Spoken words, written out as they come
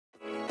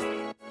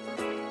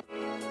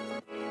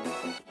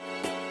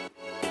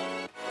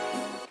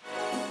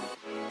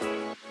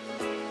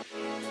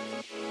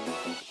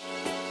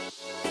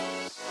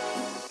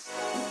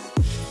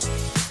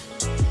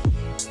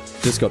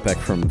just got back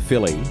from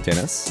Philly,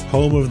 Dennis.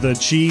 Home of the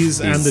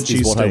cheese and the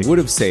cheese is what steak. I would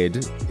have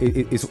said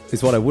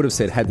is what I would have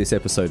said had this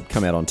episode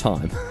come out on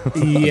time. I've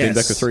been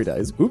back for 3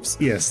 days. Oops.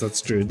 Yes,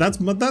 that's true. That's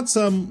we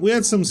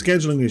had some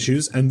scheduling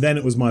issues, and then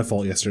it was my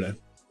fault yesterday.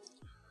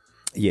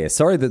 Yeah,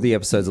 sorry that the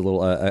episode's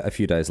a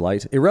few days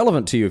late.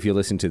 Irrelevant to you if you're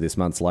listening to this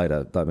months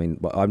later. I mean,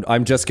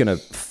 I'm just going to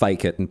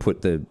fake it and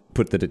put that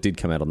it did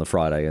come out on the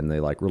Friday and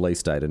the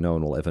release date, and no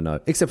one will ever know,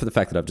 except for the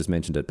fact that I've just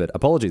mentioned it. But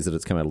apologies that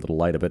it's come out a little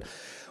later. But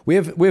we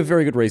have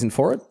very good reason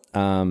for it,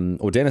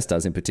 or Dennis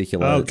does in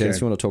particular. Okay. Dennis,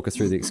 you want to talk us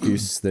through the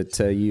excuse that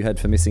you had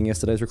for missing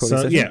yesterday's recording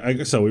session?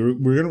 Yeah, so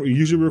we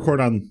usually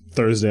record on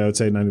Thursday. I would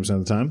say 90%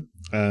 of the time.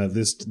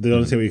 The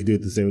only thing we could do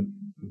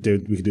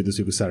this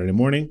week was Saturday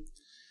morning.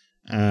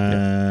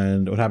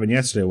 And what happened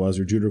yesterday was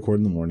we were due to record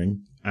in the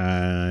morning,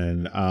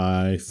 and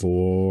I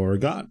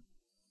forgot.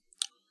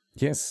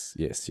 Yes.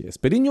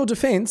 But in your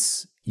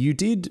defense, you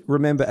did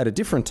remember at a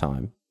different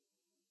time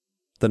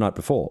the night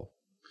before.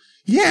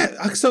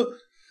 Yeah, so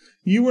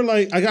you were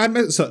like, I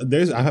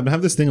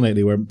have this thing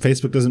lately where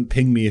Facebook doesn't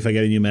ping me if I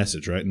get a new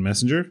message, right, in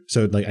Messenger.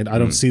 So I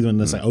don't see them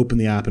unless I open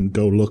the app and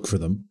go look for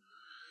them.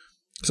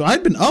 So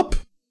I'd been up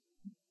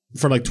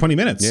for 20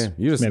 minutes. Yeah,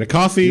 you just made a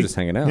coffee. You're just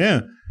hanging out. Yeah.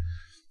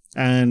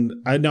 And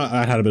I know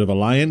I had a bit of a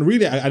lie-in.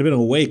 Really, I'd been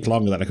awake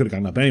longer than I could have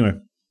gotten up. Anyway,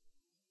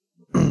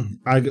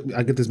 I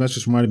get this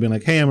message from Marty being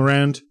like, "Hey, I'm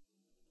around."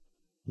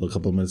 A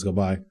couple of minutes go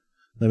by.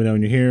 Let me know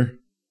when you're here.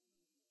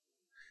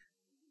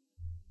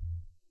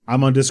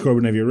 I'm on Discord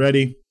whenever you're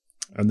ready.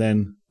 And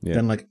then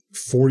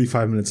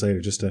 45 minutes later,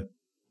 just to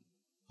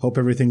hope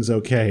everything's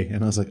okay.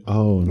 And I was like,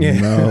 oh,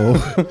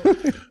 no.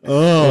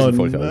 Oh,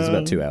 no. It was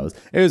about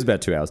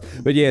 2 hours.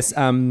 But yes,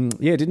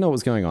 didn't know what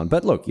was going on.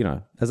 But look,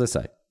 as I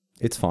say,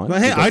 it's fine.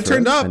 But hey, I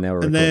turned up,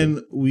 and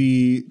then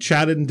we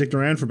chatted and dicked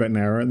around for about an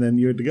hour, and then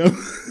you had to go.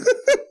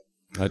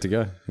 I had to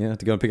go. Yeah, I had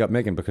to go and pick up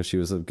Megan because she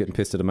was getting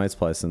pissed at a mate's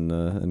place and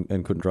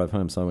couldn't drive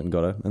home, so I went and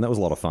got her, and that was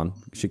a lot of fun.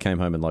 She came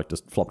home and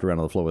just flopped around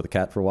on the floor with a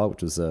cat for a while,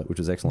 which was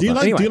excellent. Do you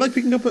fun. do you like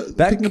picking up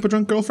a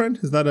drunk girlfriend?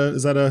 Is that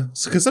a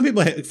because some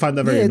people find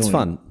that very annoying. It's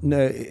fun. No,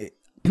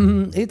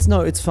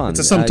 it's fun. It's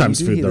a sometimes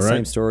you do food hear though, the right?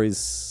 Same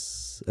stories.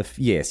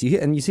 Yes,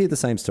 you see the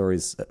same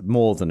stories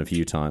more than a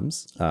few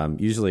times.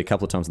 Usually a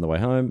couple of times on the way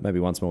home, maybe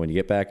once more when you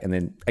get back, and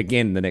then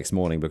again the next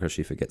morning because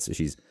she forgets that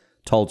she's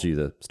told you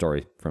the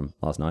story from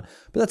last night.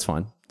 But that's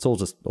fine. It's all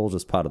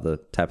just part of the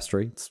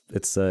tapestry.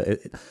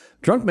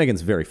 Drunk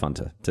Megan's very fun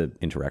to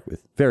interact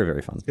with. Very,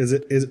 very fun. Is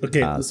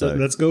okay?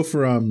 Let's go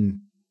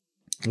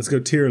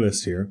tier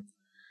list here.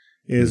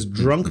 Is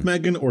drunk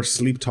Megan or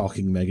sleep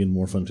talking Megan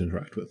more fun to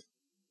interact with?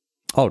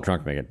 Oh,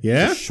 drunk Megan.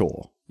 Yeah, for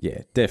sure.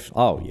 Yeah,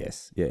 Oh,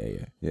 yes.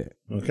 Yeah.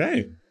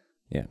 Okay.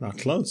 Yeah. Not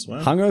close.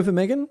 Wow. Hungover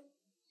Megan,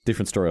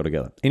 different story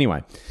altogether.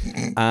 Anyway,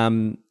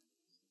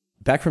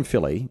 back from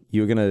Philly,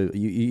 you were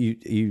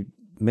you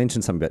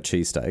mentioned something about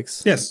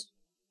cheesesteaks. Yes.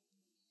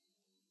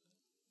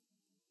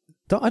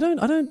 I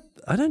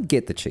don't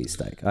get the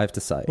cheesesteak, I have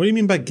to say. What do you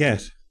mean by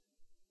get?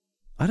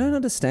 I don't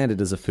understand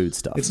it as a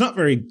foodstuff. It's not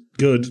very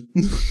good.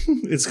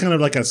 It's kind of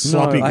like a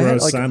sloppy,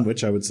 gross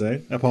sandwich, I would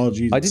say.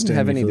 Apologies. I didn't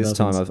have any this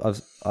time.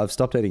 I've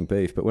stopped eating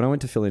beef, but when I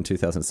went to Philly in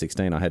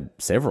 2016, I had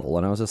several,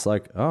 and I was just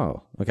like,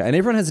 oh, okay. And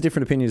everyone has a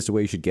different opinion as to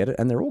where you should get it,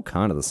 and they're all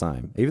kind of the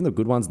same. Even the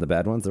good ones and the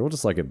bad ones, they're all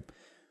just like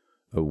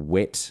a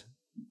wet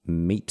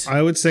meat.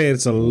 I would say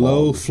it's a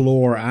low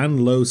floor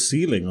and low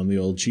ceiling on the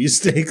old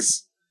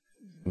cheesesteaks.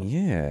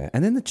 Yeah,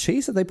 and then the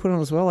cheese that they put on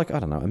as well, I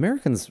don't know.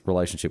 Americans'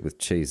 relationship with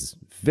cheese is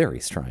very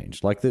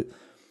strange. When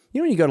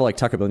you go to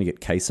Taco Bell and you get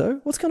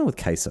queso, what's going on with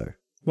queso?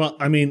 Well,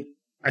 I mean,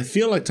 I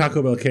feel like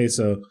Taco Bell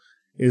queso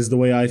is the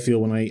way I feel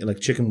when I eat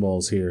chicken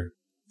balls here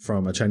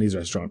from a Chinese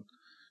restaurant.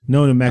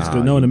 No one in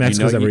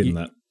Mexico's ever eaten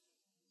that.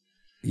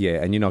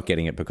 Yeah, and you're not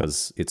getting it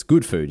because it's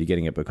good food. You're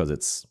getting it because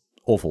it's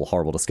awful,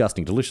 horrible,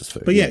 disgusting, delicious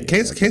food. But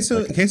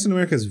queso in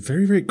America is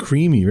very, very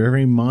creamy, very,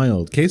 very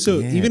mild.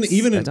 Queso,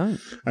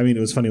 it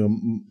was funny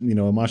when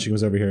Machi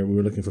was over here. We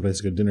were looking for a place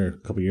to go to dinner a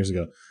couple of years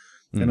ago,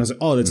 and I was like,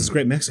 "Oh, it's this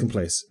great Mexican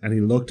place," and he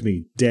looked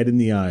me dead in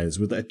the eyes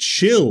with a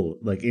chill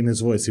in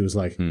his voice. He was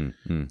like,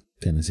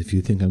 "Dennis, if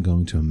you think I'm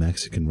going to a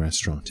Mexican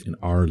restaurant in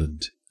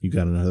Ireland, you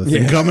got another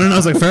thing coming." And I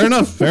was like, "Fair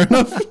enough."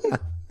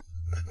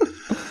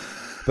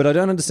 But I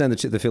don't understand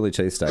the Philly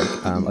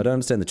cheesesteak. I don't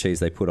understand the cheese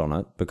they put on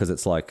it because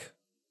it's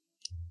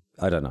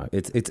I don't know.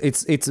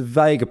 It's a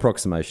vague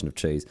approximation of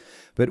cheese.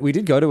 But we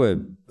did go to a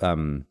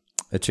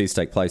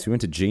cheesesteak place. We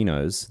went to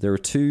Gino's. There are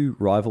two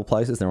rival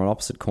places. They're on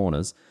opposite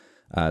corners.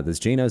 There's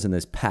Gino's and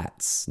there's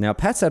Pat's. Now,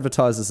 Pat's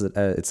advertises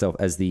itself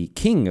as the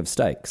king of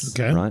steaks,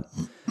 right?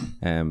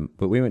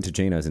 But we went to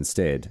Gino's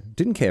instead.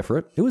 Didn't care for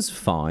it. It was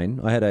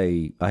fine. I had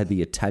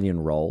the Italian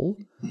roll,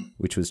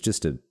 which was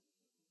just a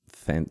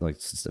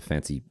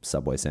fancy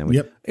Subway sandwich.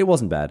 Yep. It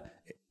wasn't bad.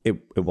 It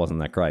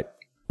wasn't that great.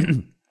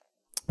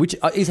 Which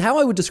is how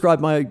I would describe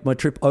my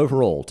trip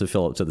overall to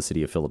the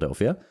city of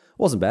Philadelphia.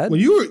 Wasn't bad. Well,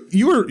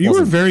 you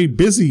were very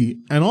busy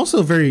and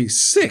also very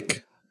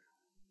sick.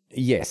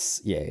 Yes,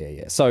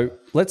 yeah. So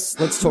let's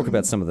talk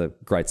about some of the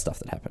great stuff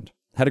that happened.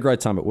 Had a great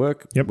time at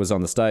work. Yep. Was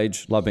on the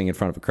stage. Love being in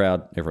front of a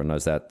crowd. Everyone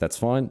knows that. That's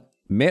fine.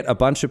 met a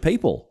bunch of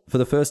people for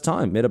the first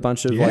time. Met a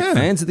bunch of like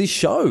fans of this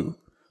show.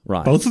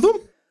 Right. Both of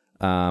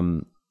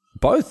them?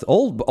 Both.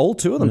 All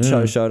two of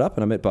them showed up,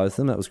 and I met both of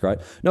them. That was great.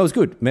 No, it was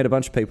good. Met a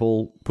bunch of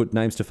people, put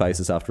names to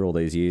faces after all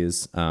these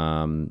years.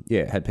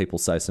 Had people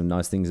say some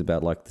nice things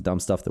about like the dumb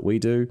stuff that we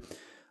do.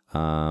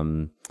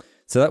 So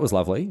that was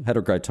lovely. Had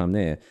a great time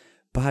there.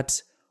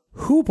 But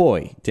whoo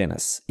boy,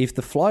 Dennis, if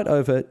the flight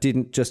over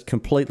didn't just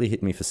completely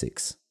hit me for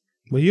 6.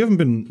 Well,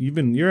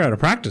 you're out of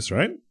practice,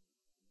 right?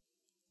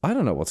 I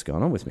don't know what's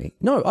going on with me.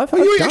 No, I've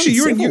you were done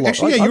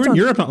in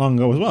Europe not long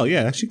ago as well.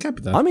 Yeah, actually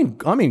kept that.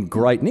 I'm in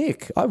great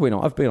nick. I've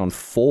been on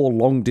 4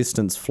 long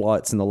distance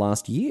flights in the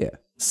last year.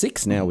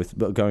 6 now with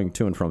going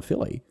to and from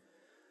Philly.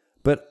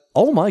 But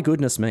oh my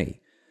goodness me.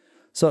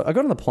 So I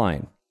got on the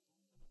plane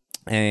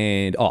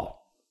and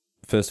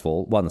first of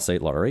all, won the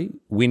seat lottery,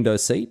 window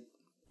seat,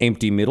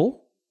 empty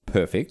middle,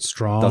 perfect.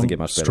 Strong. Doesn't get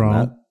much better than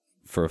that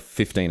for a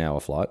 15-hour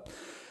flight.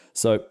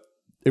 So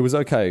it was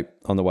okay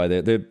on the way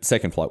there. The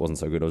second flight wasn't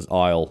so good. It was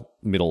aisle,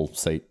 middle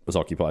seat was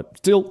occupied.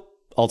 Still,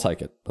 I'll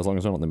take it as long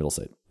as I'm not in the middle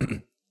seat.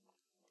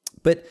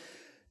 But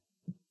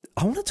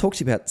I want to talk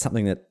to you about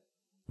something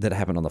that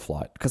happened on the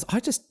flight because I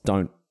just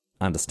don't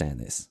understand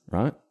this,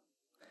 right?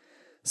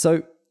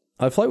 So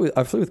I flew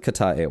with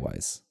Qatar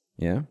Airways,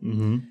 yeah?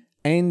 Mm-hmm.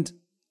 And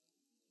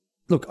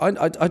look, I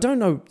don't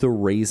know the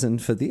reason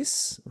for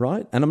this,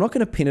 right? And I'm not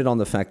going to pin it on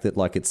the fact that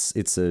like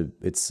it's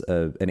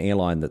an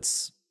airline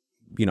that's,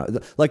 you know,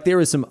 like there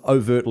is some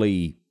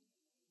overtly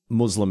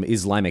Muslim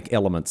Islamic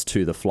elements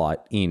to the flight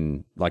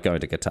in like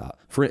going to Qatar.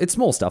 It's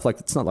small stuff. Like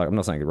it's not like I'm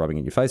not saying you're rubbing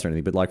in your face or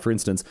anything, but like for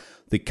instance,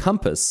 the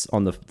compass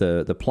on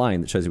the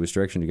plane that shows you which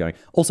direction you're going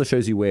also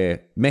shows you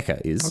where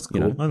Mecca is. That's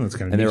cool. You know? Oh, that's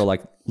kind of and there are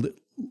like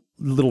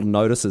little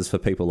notices for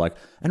people like,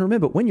 and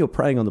remember when you're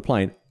praying on the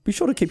plane, be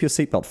sure to keep your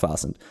seatbelt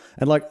fastened.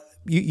 And like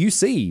you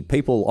see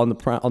people on the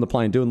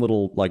plane doing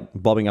little like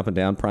bobbing up and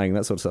down, praying,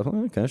 that sort of stuff.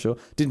 Oh, okay, sure.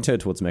 Didn't turn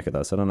towards Mecca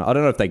though, so I don't know. I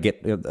don't know if they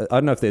get. I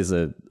don't know if there's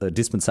a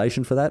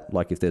dispensation for that.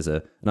 Like if there's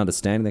an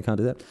understanding they can't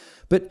do that.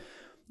 But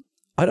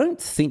I don't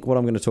think what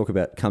I'm going to talk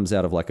about comes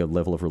out of like a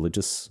level of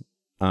religious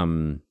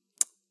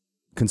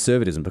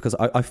conservatism because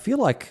I feel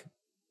like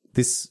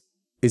this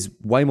is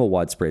way more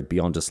widespread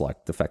beyond just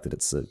like the fact that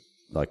it's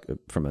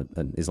from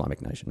an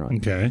Islamic nation, right?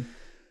 Okay.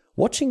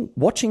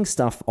 Watching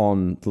stuff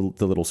on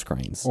the little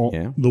screens.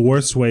 The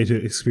worst way to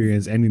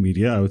experience any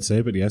media, I would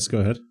say, but yes, go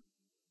ahead.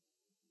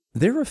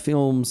 There are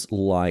films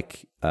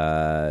like,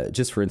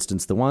 just for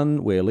instance, the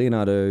one where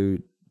Leonardo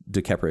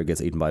DiCaprio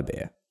gets eaten by a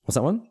bear. What's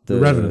that one? The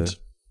Revenant.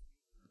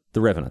 The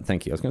Revenant,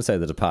 thank you. I was going to say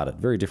The Departed.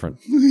 Very different.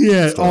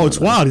 Yeah. Oh, it's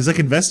wild. He's like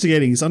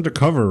investigating. He's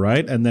undercover,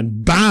 right? And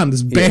then bam,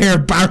 this bear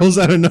barrels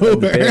out of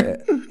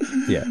nowhere.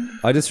 Yeah.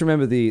 I just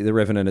remember the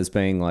Revenant as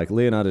being like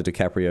Leonardo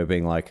DiCaprio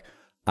being like,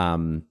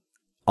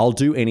 I'll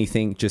do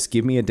anything. Just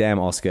give me a damn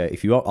Oscar.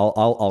 If you,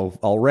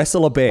 I'll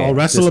wrestle a bear. I'll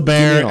wrestle a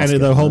bear, and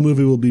the whole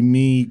movie will be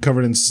me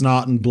covered in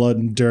snot and blood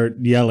and dirt,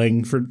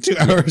 yelling for 2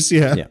 hours.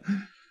 Yeah.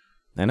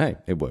 And hey,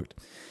 it worked.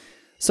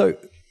 So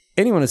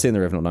anyone who's seen The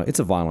Revenant know it's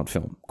a violent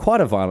film.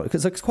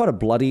 Because it's quite a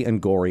bloody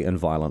and gory and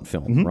violent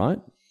film,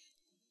 right?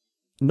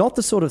 Not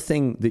the sort of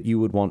thing that you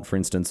would want, for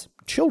instance,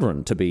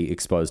 children to be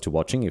exposed to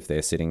watching if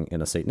they're sitting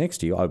in a seat next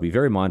to you. I would be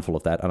very mindful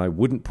of that, and I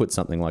wouldn't put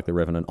something like The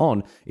Revenant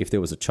on if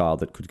there was a child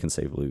that could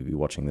conceivably be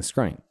watching the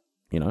screen.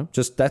 You know,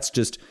 that's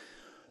just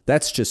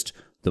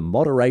the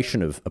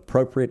moderation of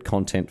appropriate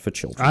content for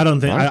children. I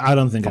don't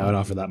think I would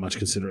offer that much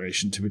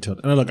consideration, to be told.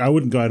 And look, I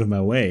wouldn't go out of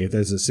my way if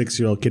there's a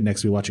 6-year-old kid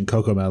next to me watching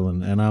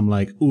Cocomelon, and I'm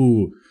like,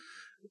 ooh,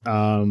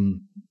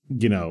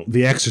 you know,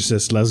 The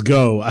Exorcist, let's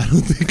go. I don't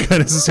think I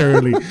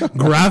necessarily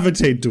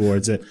gravitate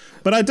towards it,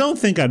 but I don't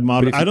think I'd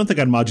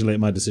modulate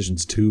my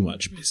decisions too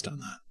much based on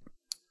that.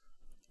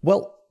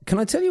 Well, can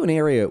I tell you an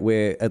area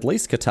where at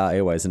least Qatar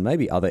Airways and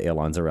maybe other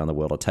airlines around the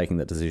world are taking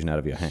that decision out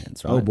of your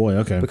hands, right? Oh boy,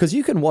 okay. Because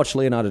you can watch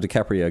Leonardo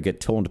DiCaprio get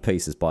torn to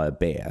pieces by a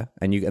bear,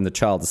 and the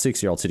child, the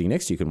 6-year-old sitting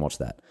next to you, can watch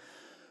that.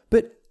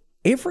 But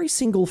every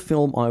single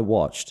film I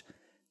watched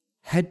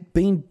had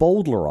been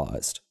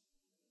Bowdlerised.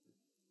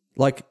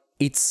 Like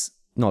it's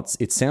not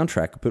its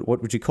soundtrack, but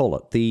what would you call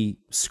it? The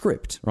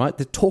script, right?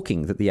 The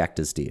talking that the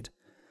actors did.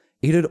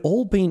 It had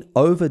all been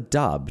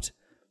overdubbed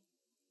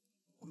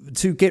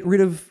to get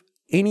rid of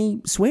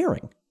any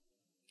swearing.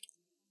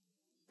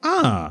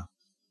 Now,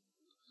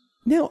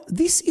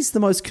 this is the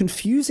most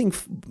confusing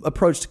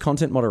approach to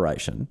content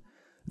moderation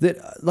that,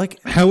 like...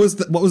 what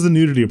was the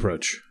nudity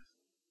approach?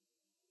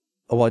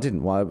 Oh, I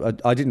didn't.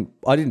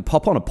 I didn't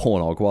pop on a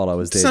pornog while I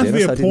was there. It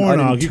doesn't have to be a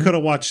pornog. You could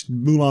have watched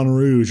Moulin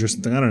Rouge or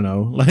something. I don't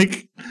know.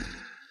 Like...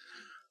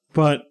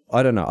 But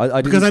I don't know.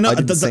 I didn't, because I know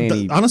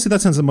any... honestly that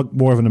sounds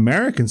more of an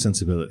American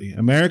sensibility.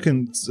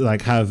 Americans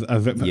like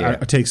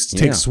take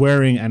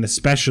swearing and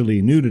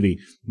especially nudity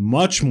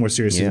much more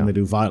seriously than they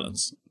do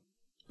violence.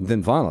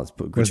 Whereas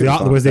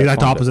the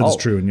exact opposite is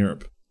true in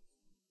Europe.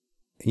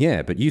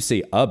 Yeah, but you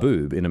see a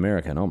boob in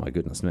America, and oh my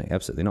goodness me,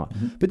 absolutely not.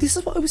 Mm-hmm. But this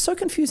is what it was so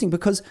confusing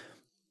because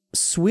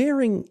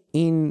swearing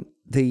in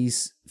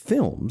these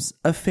films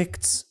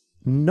affects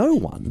no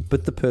one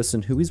but the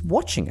person who is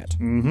watching it,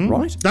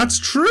 right? That's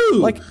true.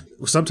 Like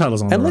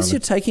subtitles on unless you're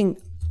taking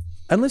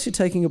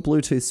a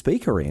Bluetooth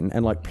speaker in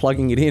and like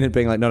plugging it in and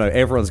being like, no,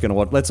 everyone's going to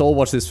watch. Let's all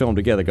watch this film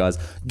together, guys.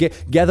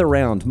 Gather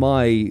around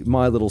my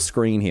little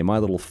screen here, my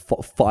little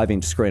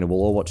 5-inch screen, and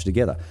we'll all watch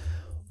together.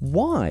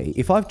 Why,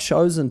 if I've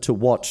chosen to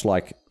watch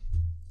like,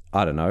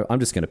 I don't know, I'm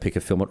just going to pick a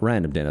film at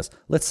random, Dennis.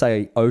 Let's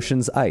say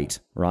Ocean's 8,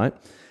 right?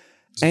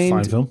 It's a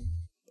fine film.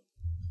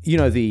 You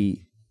know is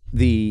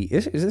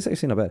this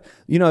actually not bad?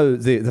 You know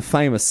the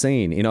famous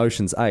scene in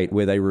Ocean's 8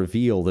 where they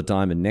reveal the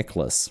diamond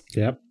necklace.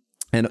 Yep.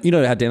 And you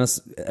know how, Dennis,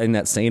 in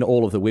that scene,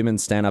 all of the women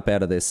stand up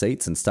out of their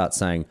seats and start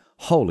saying,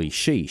 holy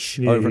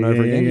sheesh, over and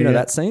over again. You know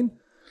that scene?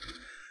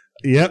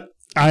 Yep.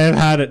 I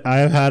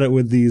have had it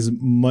with these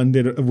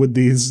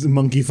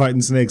monkey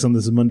fighting snakes on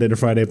this Monday to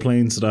Friday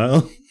plane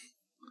style.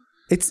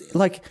 It's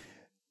like,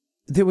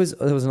 there was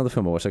another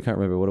film I watched, I can't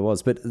remember what it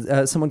was, but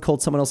someone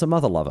called someone else a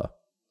mother lover.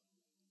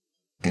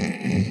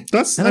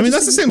 That's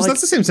the same. Like,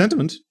 that's the same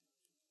sentiment.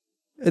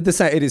 It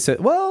is.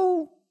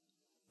 Well,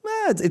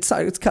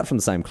 it's cut from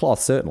the same cloth,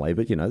 certainly,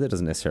 but you know there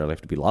doesn't necessarily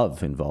have to be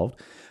love involved.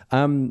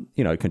 You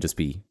know, it can just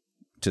be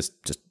just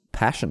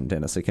passion,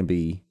 Dennis. It can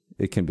be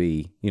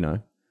you know,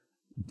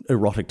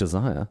 erotic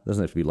desire.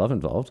 Doesn't have to be love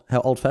involved.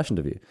 How old-fashioned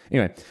of you.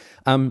 Anyway,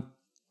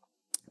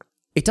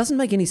 it doesn't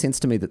make any sense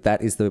to me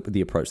that is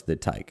the approach that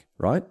they'd take,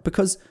 right?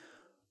 Because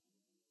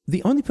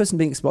the only person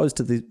being exposed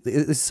to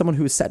is someone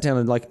who has sat down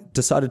and like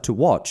decided to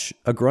watch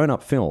a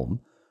grown-up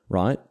film,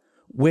 right?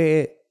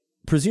 Where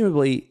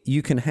presumably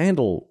you can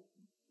handle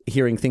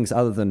hearing things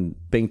other than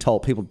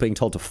people being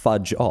told to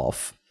fudge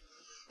off.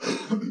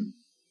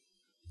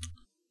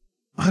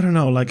 I don't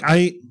know.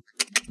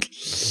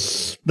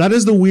 That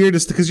is the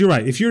weirdest, because you're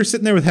right. If you're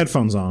sitting there with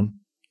headphones on,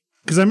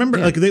 because I remember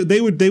like they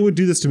would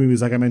do this to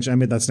movies. Like I mentioned, I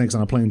made that Snakes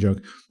on a Plane joke.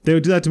 They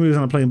would do that to movies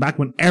on a plane back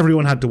when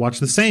everyone had to watch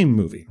the same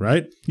movie,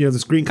 right? You know, the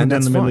screen comes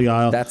down the middle of the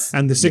aisle,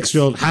 and the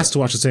 6-year-old has to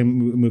watch the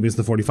same movie as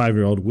the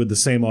 45-year-old with the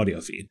same audio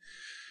feed.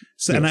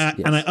 So, and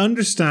I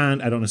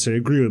understand. I don't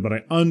necessarily agree with it, but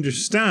I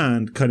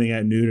understand cutting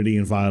out nudity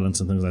and violence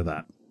and things like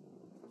that.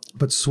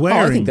 But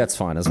swearing, I think that's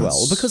fine as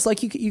well, because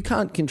like you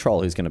can't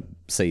control who's going to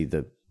see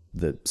the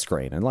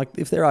screen, and like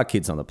if there are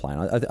kids on the plane,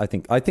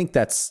 I think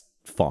that's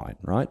fine,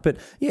 right? But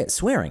yeah,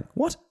 swearing,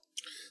 what?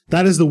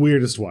 That is the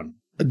weirdest one.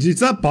 Does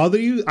that bother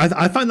you?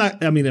 I find that,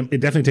 I mean, it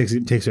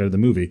definitely takes you out of the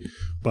movie,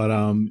 but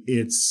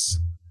it's...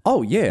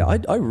 Oh yeah,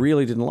 I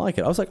really didn't like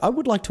it. I was like, I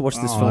would like to watch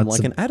this film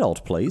like an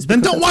adult, please.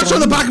 Then don't watch it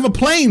on the back of a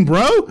plane,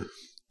 bro.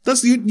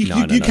 That's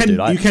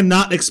you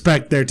cannot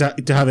expect there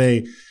to have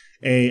a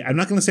I'm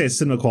not going to say a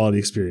cinema quality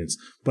experience,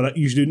 but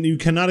you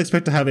cannot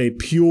expect to have a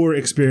pure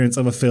experience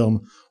of a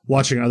film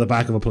watching it on the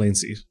back of a plane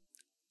seat.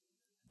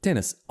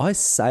 Dennis, I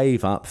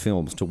save up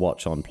films to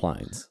watch on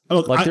planes.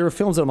 Look, there are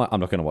films that I'm like, I'm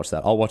not going to watch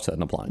that. I'll watch that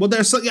on a plane. Well,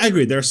 I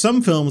agree. There are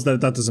some films that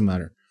doesn't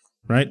matter,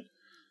 right?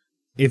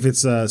 If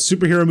it's a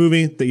superhero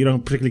movie that you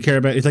don't particularly care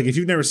about, it's like if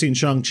you've never seen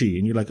Shang-Chi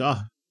and you're like, oh,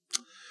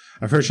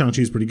 I've heard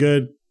Shang-Chi's pretty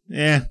good.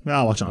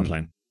 I'll watch it on a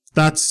plane.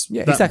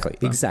 Exactly.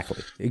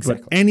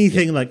 But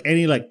anything like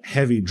any like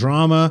heavy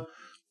drama,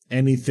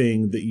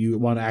 anything that you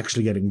want to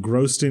actually get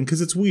engrossed in,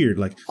 because it's weird.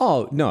 Like,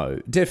 oh no,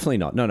 definitely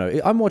not.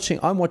 No. I'm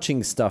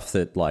watching stuff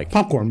that like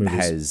popcorn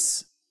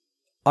movies.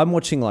 I'm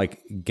watching like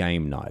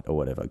Game Night or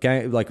whatever.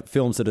 Like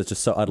films that are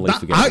just so utterly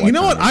forgettable. You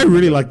know what? I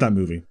really like that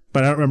movie,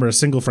 but I don't remember a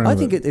single frame. I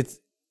think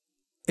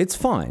it's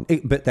fine,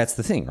 but that's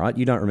the thing, right?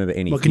 You don't remember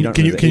any. Well,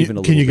 can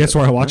you guess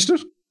where I watched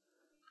it?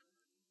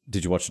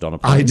 Did you watch it on a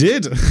plane? I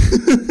did.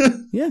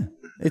 Yeah,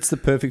 it's the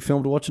perfect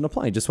film to watch on a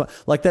plane. Just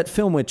like that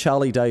film where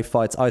Charlie Day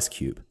fights Ice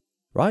Cube,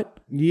 right?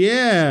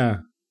 Yeah.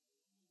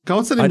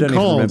 What's the name called? I don't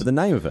even remember the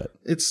name of it.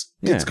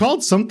 It's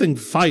called something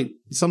fight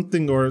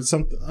something or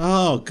something.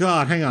 Oh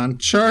God, hang on,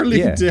 Charlie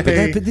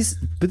Day. But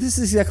this is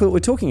exactly what we're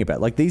talking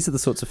about. Like these are the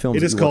sorts of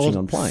films that you're watching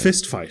on planes.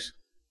 Fist Fight.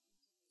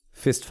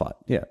 Fist Fight,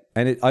 yeah.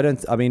 And I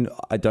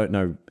don't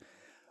know.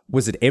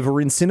 Was it ever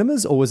in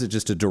cinemas or was it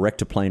just a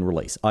direct-to-plane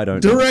release? I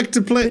don't know.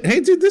 Direct-to-plane. Hey,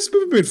 dude, this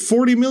movie made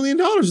 $40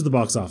 million at the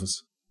box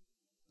office.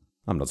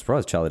 I'm not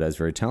surprised. Charlie Day is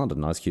very talented,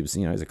 and Ice Cube's,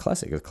 he's a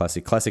classic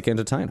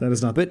entertainer. That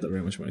is not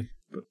very much money.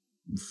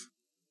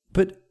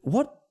 But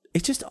what?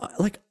 It's just,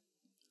 like,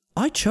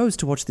 I chose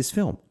to watch this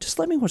film. Just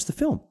let me watch the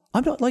film.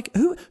 I'm not, like,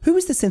 who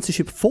is the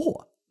censorship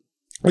for?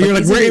 Well, you're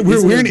like,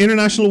 we're in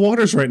international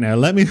waters right now.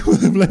 Let me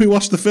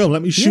watch the film.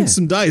 Let me shoot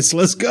some dice.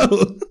 Let's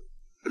go.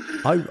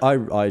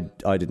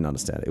 I didn't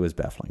understand it. It was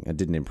baffling. It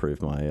didn't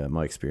improve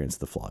my experience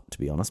of the flight, to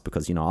be honest.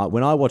 Because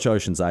when I watch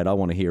Ocean's 8, I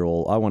want to hear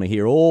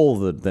all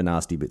the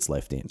nasty bits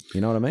left in.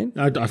 You know what I mean?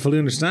 I fully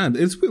understand.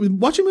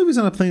 Watching movies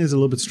on a plane is a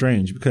little bit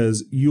strange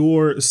because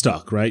you're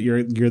stuck, right?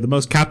 You're the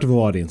most captive of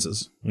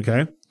audiences.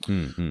 Okay,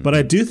 but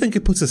I do think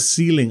it puts a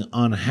ceiling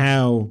on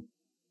how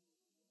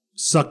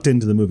sucked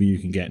into the movie you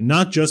can get.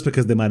 Not just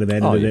because they might have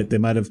edited it. They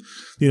might have,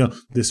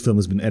 this film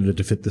has been edited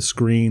to fit the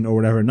screen or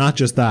whatever. Not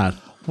just that.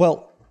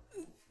 Well.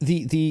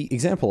 The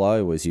example I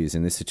always use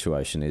in this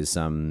situation is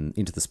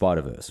Into the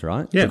Spider-Verse,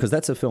 right? Yeah. Because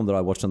that's a film that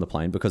I watched on the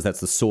plane, because that's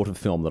the sort of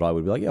film that I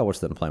would be like, yeah, I'll watch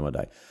that on the plane one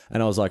day.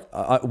 And I was like,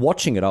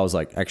 watching it, I was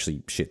like,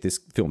 actually, shit, this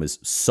film is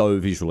so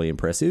visually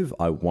impressive.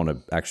 I want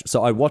to actually...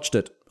 So I watched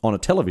it on a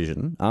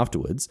television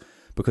afterwards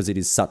because it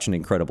is such an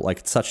incredible...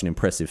 Like, it's such an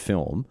impressive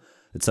film.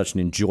 It's such an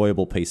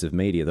enjoyable piece of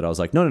media that I was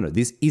like, no,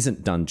 this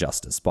isn't done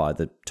justice by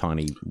the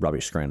tiny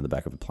rubbish screen on the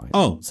back of a plane.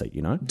 Oh. So,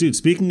 you know? Dude,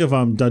 speaking of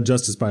done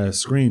justice by a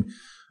screen...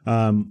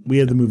 we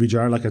had the movie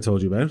jar, like I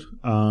told you about.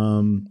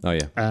 Oh,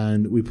 yeah.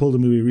 And we pulled a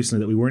movie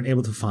recently that we weren't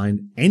able to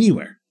find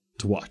anywhere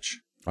to watch.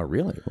 Oh,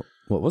 really?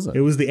 What was it?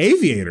 It was The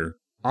Aviator.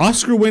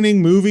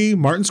 Oscar-winning movie,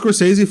 Martin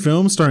Scorsese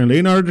film starring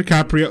Leonardo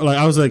DiCaprio. Like,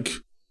 I was like...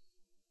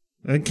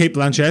 I think Kate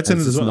Blanchett's in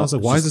it as well. I was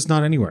like, why is this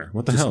not anywhere?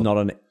 What the hell? Not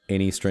on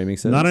any streaming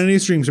service? Not on any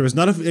streaming service.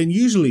 And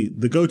usually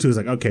the go-to is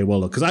like, okay,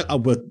 well, look,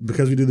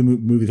 because we do the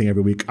movie thing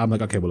every week, I'm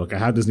like, okay, well, look, I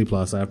have Disney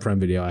Plus, I have Prime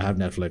Video, I have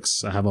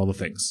Netflix, I have all the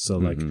things. So,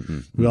 like,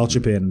 we all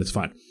chip in and it's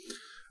fine.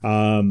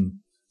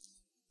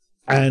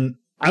 And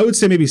I would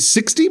say maybe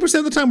 60%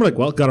 of the time we're like,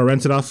 well, gotta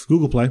rent it off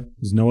Google Play.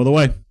 There's no other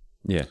way.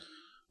 Yeah.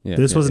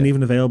 This wasn't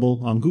even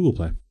available on Google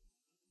Play.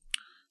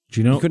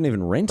 Do you know? You couldn't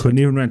even rent it? Couldn't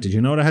even rent it. Did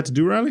you know what I had to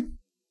do, Riley?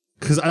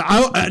 Because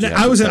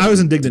I was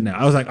indignant now.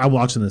 I was like, I'm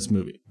watching this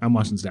movie. I'm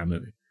watching this damn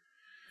movie.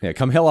 Yeah,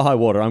 come hell or high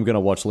water, I'm going to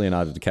watch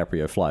Leonardo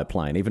DiCaprio fly a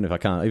plane, even if I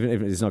can't, even if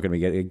he's not going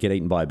to get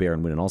eaten by a bear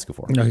and win an Oscar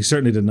for it. No, he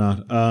certainly did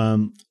not.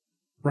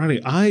 Riley,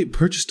 I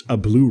purchased a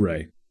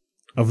Blu-ray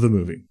of the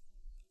movie.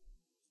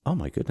 Oh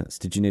my goodness.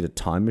 Did you need a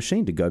time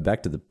machine to go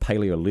back to the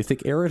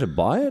Paleolithic era to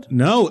buy it?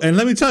 No, and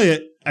let me tell you,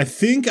 I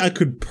think I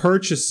could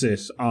purchase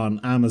it on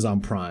Amazon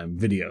Prime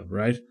Video,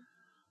 right?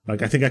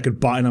 Like, I think I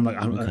could buy, and I'm like,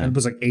 it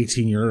was like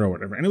 €18 or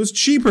whatever. And it was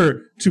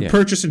cheaper to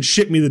purchase and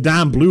ship me the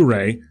damn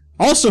Blu-ray,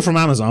 also from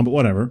Amazon, but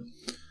whatever.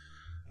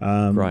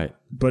 Right.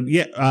 But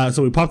yeah,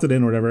 so we popped it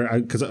in or whatever,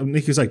 because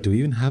Nicky was like, do we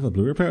even have a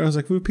Blu-ray player? I was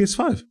like, we have a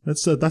PS5.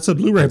 That's a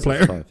Blu-ray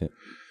player. PS5,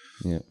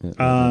 yeah.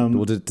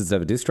 Well, does it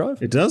have a disc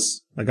drive? It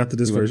does. I got the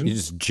disc version. You're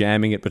just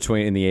jamming it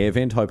in the air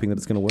vent, hoping that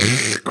it's going to work?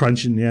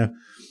 Crunching, yeah.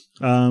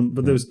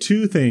 But there was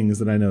two things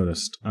that I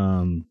noticed.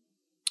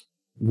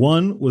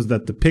 One was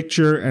that the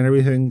picture and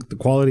everything, the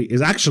quality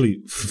is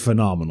actually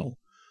phenomenal.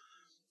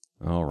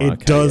 All right.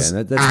 It does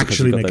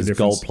actually make a difference.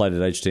 Gold-plated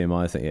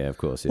HDMI thing. Yeah, of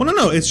course. Yeah. Well,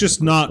 no, it's just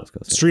not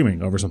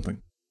streaming over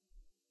something.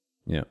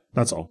 Yeah.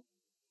 That's all.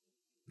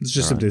 It's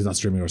just simply not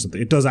streaming over something.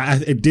 It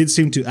did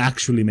seem to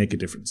actually make a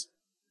difference.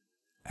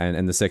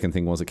 And the second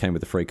thing was it came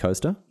with a free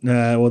coaster?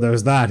 Well, there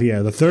was that,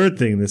 yeah. The third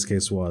thing in this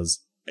case was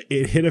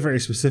it hit a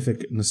very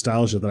specific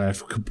nostalgia that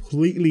I've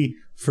completely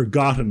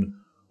forgotten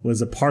was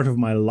a part of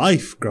my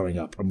life growing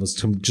up and was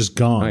just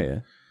gone. Oh, yeah.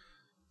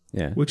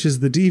 Yeah. Which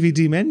is the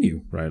DVD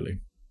menu,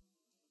 Riley.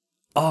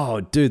 Oh,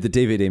 dude, the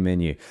DVD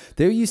menu.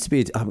 There used to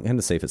be, I'm going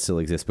to see if it still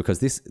exists, because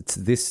this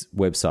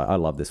website, I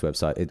love this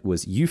website. It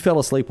was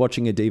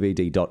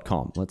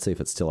youfellasleepwatchingadvd.com. Let's see if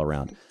it's still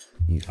around.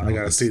 I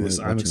got to see this.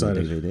 I'm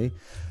excited. DVD.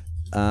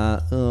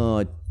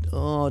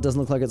 It doesn't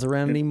look like it's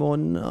around anymore.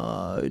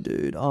 No,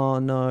 dude. Oh,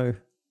 no.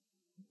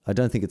 I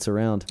don't think it's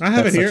around. I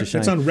have it here.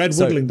 It's on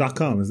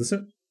redwoodling.com. Is this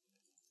it?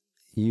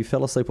 You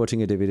fell asleep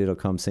watching a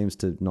DVD.com seems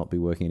to not be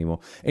working anymore.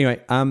 Anyway,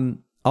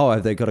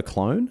 have they got a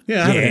clone?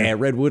 Yeah,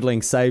 Red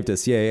Woodling saved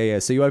us. Yeah.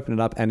 So you open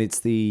it up and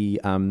it's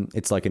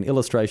it's like an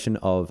illustration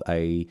of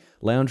a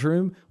lounge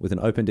room with an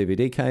open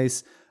DVD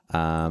case,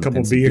 a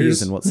couple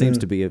beers, and what seems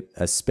to be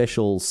a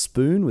special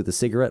spoon with a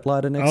cigarette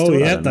lighter next to it. Oh,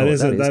 yeah, that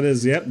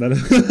is.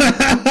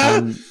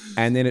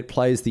 And then it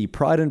plays the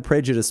Pride and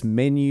Prejudice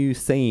menu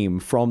theme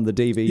from the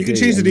DVD. You can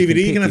change the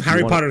DVD. You can have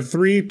Harry Potter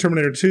 3,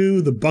 Terminator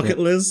 2, The Bucket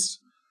List.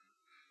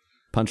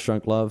 Punch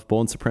Drunk Love,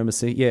 Born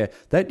Supremacy. Yeah,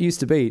 that used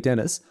to be,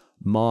 Dennis,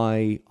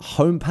 my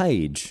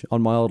homepage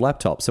on my old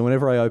laptop. So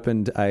whenever I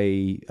opened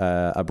a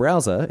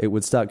browser, it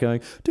would start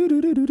going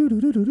playing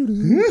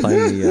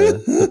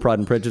the Pride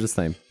and Prejudice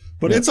theme.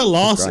 But it's a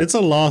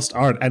lost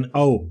art. And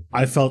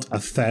I felt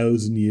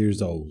 1,000 years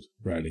old,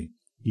 Riley,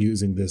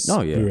 using this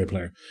Blu-ray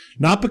player.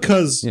 Not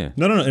because no,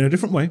 in a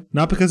different way.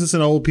 Not because it's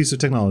an old piece of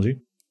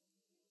technology.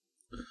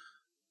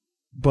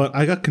 But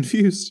I got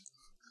confused.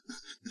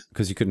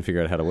 Because you couldn't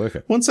figure out how to work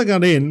it. Once I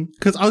got in,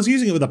 because I was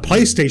using it with a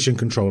PlayStation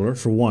controller,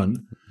 for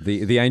one.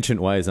 The ancient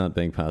ways aren't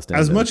being passed down.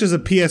 As much as a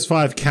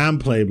PS5 can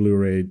play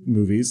Blu-ray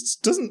movies,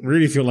 it doesn't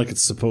really feel like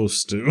it's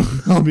supposed to.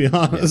 I'll be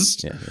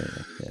honest. Yeah.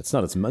 It's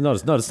not. It's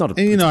not.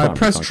 And I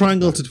pressed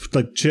triangle to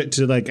I can't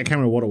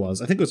remember what it was.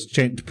 I think it was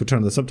to turn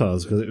on the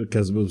subtitles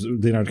because it was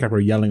Leonardo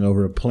DiCaprio yelling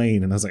over a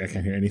plane, and I was like, I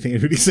can't hear anything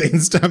anybody saying in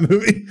this damn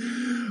movie.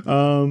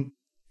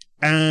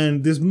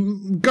 And this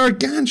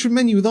gargantuan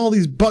menu with all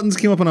these buttons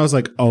came up, and I was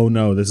like, oh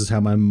no, this is how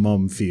my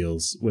mum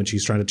feels when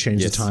she's trying to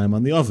change the time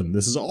on the oven.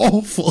 This is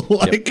awful.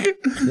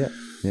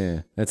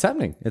 Yeah. It's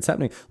happening.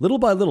 Little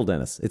by little,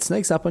 Dennis. It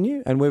sneaks up on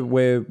you, and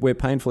we're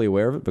painfully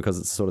aware of it because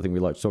it's the sort of thing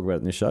we like to talk about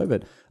in this show,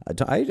 but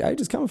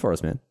age is coming for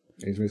us, man.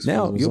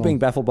 Now you're being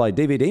baffled by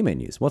DVD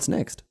menus. What's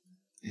next?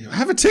 I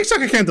have a TikTok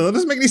account, though. That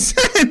doesn't make any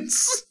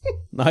sense.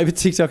 I have a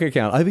TikTok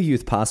account. I have a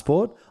youth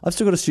passport. I've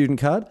still got a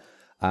student card.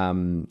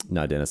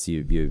 No, Dennis,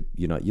 you're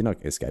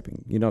not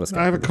escaping. You're not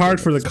escaping. I have a card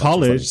for the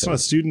college. It's not a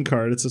student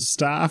card. It's a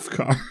staff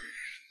card.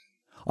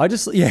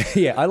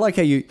 I like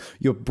how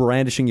you're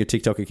brandishing your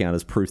TikTok account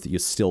as proof that you're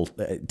still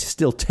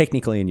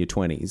technically in your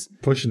 20s.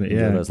 Pushing it,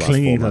 yeah.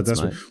 Clinging to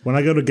that. When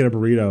I go to get a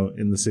burrito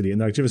in the city and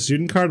they're like, do you have a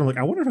student card? I'm like,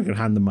 I wonder if I could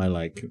hand them my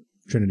like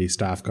Trinity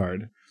staff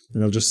card.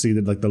 And they'll just see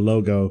the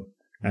logo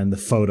and the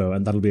photo,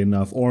 and that'll be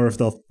enough. Or if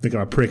they'll think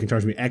I'm a prick and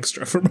charge me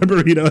extra for my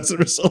burrito as a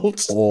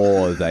result.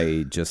 Or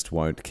they just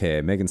won't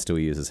care. Megan still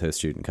uses her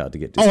student card to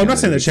get discounted. Oh, I'm not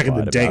saying they're checking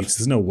the dates.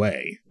 There's no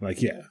way.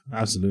 Like, yeah,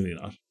 absolutely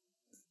not.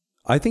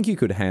 I think you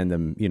could hand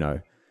them,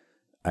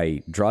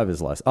 a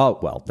driver's license. Oh,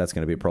 well, that's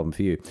going to be a problem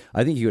for you.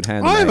 I think you could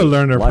hand them I have a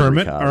learner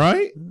permit, all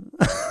right?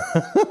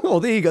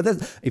 Oh, there you go.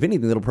 If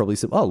anything, that'll probably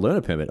say,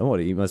 learner permit. Oh,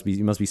 you must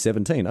be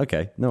 17.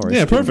 Okay, no worries.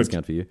 Yeah, perfect.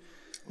 Discount for you.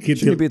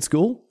 Shouldn't you be at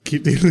school?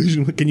 Keep the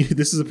illusion.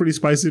 This is a pretty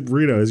spicy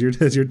burrito.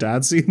 Has your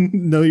dad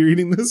know you're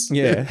eating this?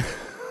 Yeah.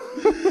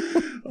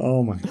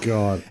 Oh my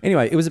God.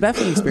 Anyway, it was a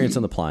baffling experience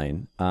on the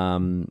plane.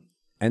 And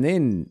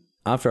then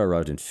after I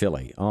arrived in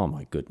Philly, oh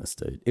my goodness,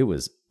 dude, it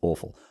was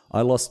awful.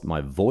 I lost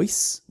my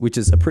voice, which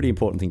is a pretty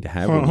important thing to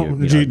have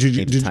when you're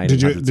entertaining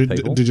hundreds of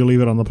people. Did you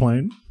leave it on the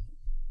plane?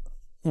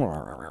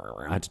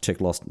 I had to check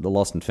the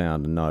lost and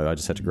found, and no, I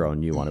just had to grow a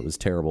new one. It was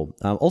terrible.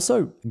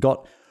 Also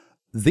got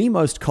the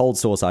most cold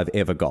sores I've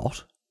ever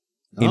got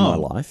in my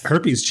life.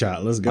 Herpes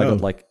chat, let's go.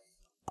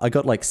 I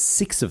got like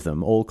 6 of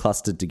them all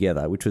clustered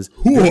together, which was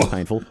very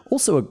painful.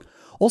 Also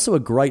a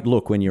great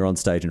look when you're on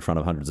stage in front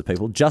of hundreds of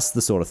people. Just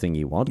the sort of thing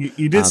you want.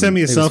 You did send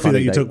me a selfie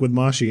that you took with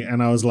Moshi,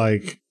 and I was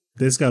like,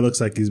 this guy looks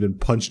like he's been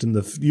punched in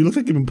the... You look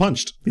like you've been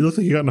punched. You look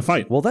like you got in a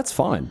fight. Well, that's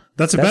fine.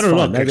 That's a better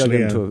look, actually.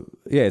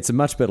 Yeah. It's a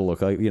much better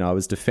look. I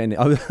was defending...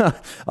 I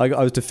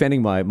was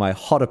defending my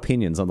hot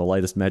opinions on the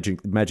latest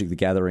Magic the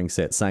Gathering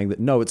set, saying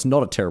that, no, it's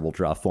not a terrible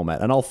draft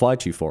format, and I'll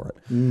fight you for it.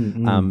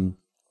 Mm-hmm.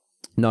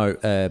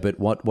 But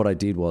what I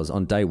did was,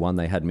 on day one,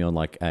 they had me on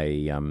like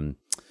a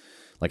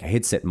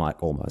headset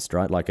mic almost,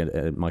 right? Like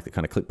a mic that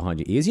kind of clipped behind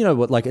your ears. You know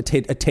what? Like a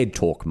TED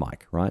Talk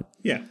mic, right?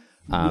 Yeah.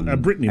 A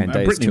Britney mic. And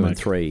days 2 mic. and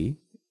 3...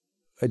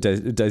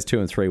 Days 2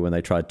 and 3, when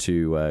they tried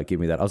to give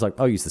me that, I was like,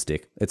 I'll use the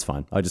stick. It's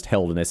fine. I just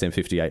held an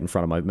SM58 in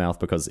front of my mouth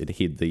because it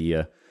hid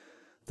the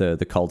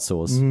cold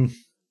sores.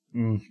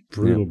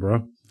 Brutal,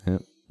 bro. Yeah.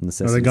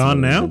 Are they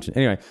gone now?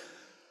 Anyway,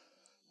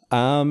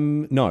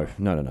 no.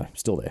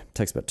 Still there.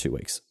 Takes about 2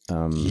 weeks.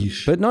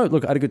 But no,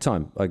 look, I had a good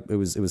time. It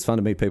was fun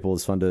to meet people. It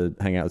was fun to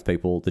hang out with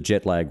people. The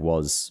jet lag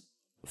was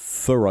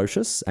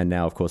ferocious, and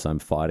now of course I'm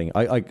fighting.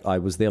 I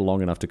was there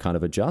long enough to kind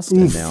of adjust. Oof,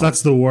 and now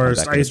that's the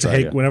worst. I used to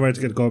hate whenever I had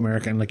to go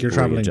America, and like you're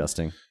traveling across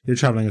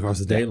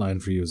the date line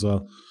for you as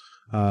well.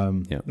 I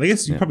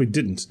guess you probably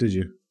didn't, did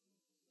you?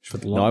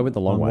 No, I went the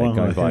long way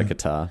going via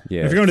Qatar.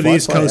 Yeah, if you're going to the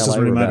East Coast, it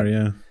doesn't really matter.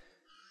 Yeah,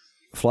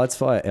 flights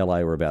via LA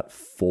were about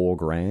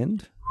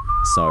 $4,000,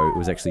 so it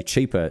was actually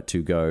cheaper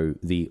to go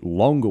the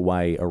longer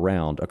way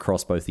around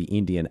across both the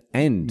Indian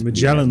and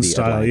Magellan the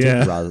style,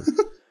 Atlantic,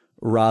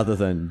 rather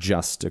than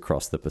just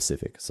across the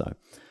Pacific. So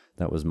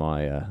that was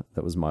my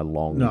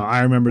long. No,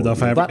 I remember though,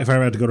 if I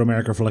ever had to go to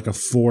America for like a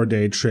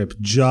 4-day trip,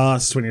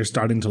 just when you're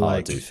starting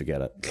to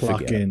forget it,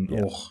 clock in.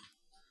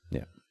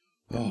 Yeah.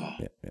 Oh.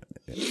 Yeah.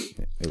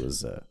 It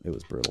was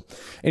brutal.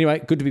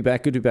 Anyway, good to be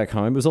back. Good to be back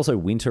home. It was also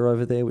winter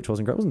over there, which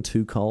wasn't great. It wasn't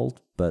too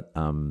cold, but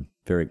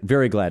very,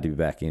 very glad to be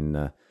back in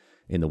the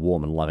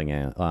warm and loving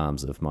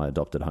arms of my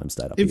adopted home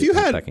state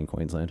back in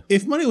Queensland.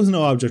 If money was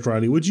no object,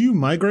 Riley, would you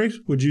migrate?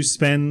 Would you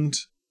spend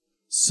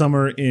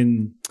summer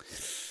in,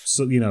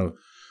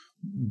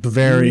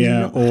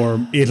 Bavaria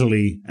or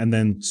Italy, and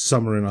then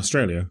summer in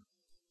Australia?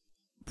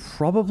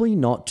 Probably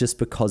not, just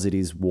because it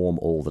is warm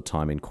all the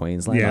time in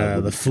Queensland. Yeah,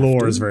 the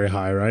floor is very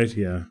high, right?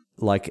 Yeah.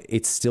 Like,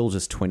 it's still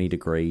just 20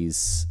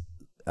 degrees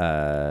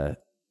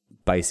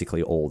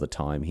basically all the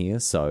time here.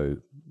 So,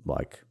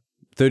 like,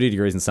 30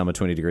 degrees in summer,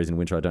 20 degrees in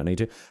winter, I don't need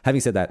to.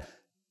 Having said that,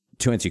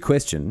 to answer your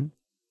question,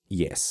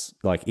 yes.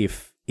 Like,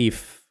 if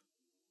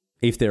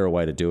there a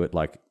way to do it,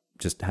 like,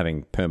 just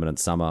having permanent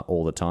summer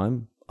all the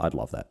time, I'd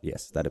love that.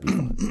 Yes, that'd be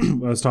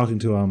fine. I was talking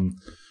to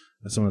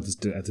someone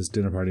at this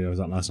dinner party I was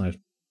at last night,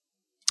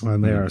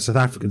 and they are South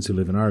Africans who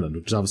live in Ireland,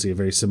 which is obviously a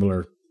very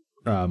similar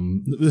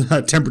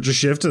temperature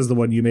shift as the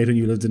one you made when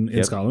you lived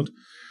in Scotland.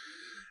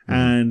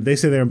 And they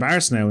say they're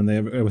embarrassed now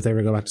if they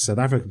ever go back to South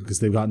Africa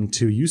because they've gotten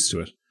too used to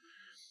it.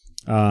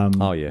 They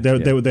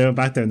went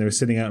back there and they were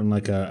sitting out on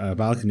like a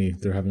balcony.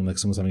 They're having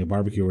someone's having a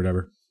barbecue or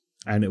whatever.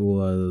 And it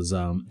was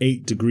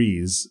 8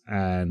 degrees,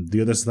 and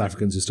the other South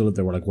Africans who still lived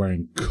there were like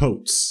wearing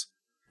coats.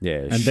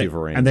 Yeah, and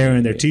shivering. And they're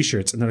in their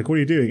t-shirts, and they're like, "What are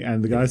you doing?"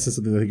 And the guy said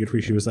something that I think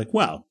appreciated. Was like,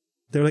 "Well,"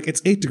 they're like,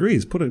 "It's 8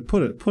 degrees. Put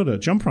a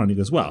jumper on." He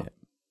goes, "Well,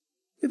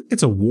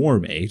 it's a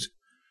warm 8.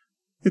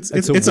 It's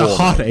a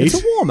hot 8.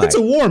 It's a warm 8. It's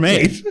a warm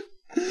 8."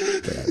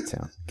 Get out of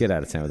town. Get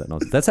out of town with that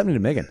nonsense. That's happening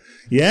to Megan.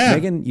 Yeah,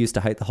 Megan used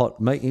to hate the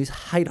hot.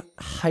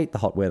 Hate the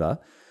hot weather.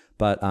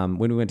 But when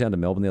we went down to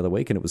Melbourne the other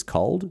week and it was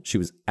cold, she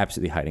was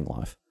absolutely hating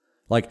life.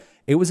 Like,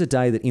 it was a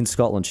day that in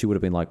Scotland she would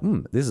have been like,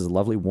 this is a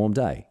lovely warm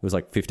day. It was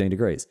like 15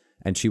 degrees.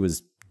 And she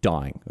was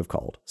dying of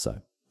cold. So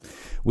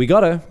We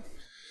got her.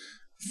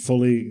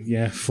 Fully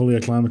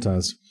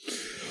acclimatized.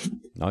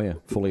 Oh, yeah.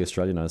 Fully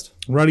Australianized.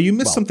 Roddy, you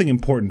missed something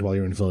important while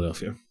you were in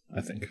Philadelphia,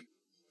 I think.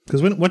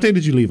 Because what day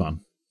did you leave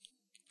on?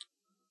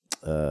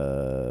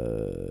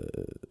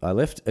 I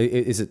left.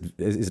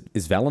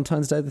 Is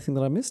Valentine's Day the thing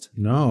that I missed?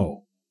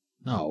 No,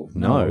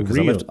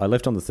 because I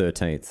left on the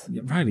 13th.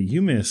 Yeah, Roddy,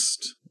 you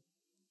missed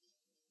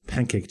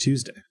Pancake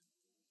Tuesday.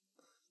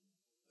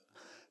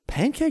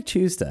 Pancake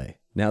Tuesday.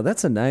 Now,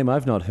 that's a name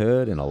I've not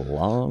heard in a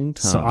long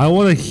time. So I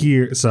want to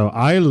hear... So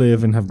I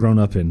live and have grown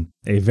up in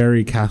a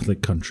very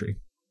Catholic country,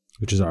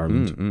 which is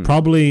Ireland.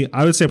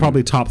 I would say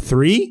probably top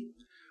 3,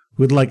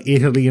 with like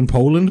Italy and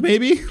Poland,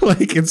 maybe?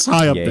 Like, it's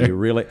high up there. Yeah, you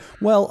really...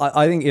 Well,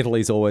 I think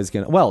Italy's always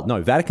going to... Well,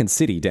 no, Vatican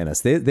City,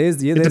 Dennis. It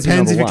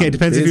depends if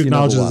you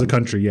acknowledge it as a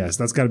country. Yes,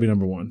 that's got to be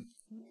number 1.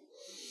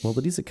 Well,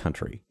 it is a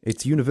country.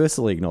 It's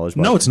universally acknowledged.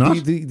 No, it's not.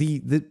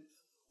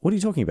 What are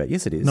you talking about?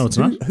 Yes, it is. No, it's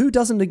not. Who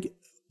doesn't...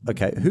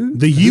 Okay, who?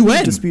 The UN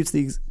who disputes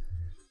the.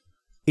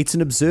 It's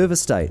an observer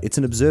state. It's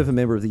an observer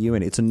member of the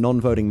UN. It's a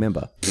non-voting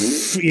member.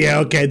 Yeah,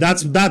 okay.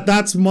 That's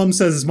Mum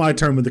says it's my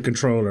turn with the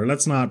controller.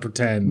 Let's not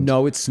pretend.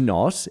 No, it's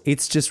not.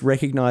 It's just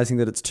recognizing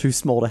that it's too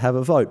small to have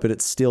a vote, but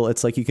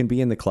it's like you can be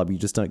in the club, you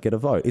just don't get a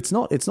vote. It's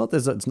not.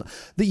 The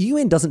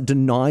UN doesn't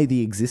deny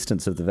the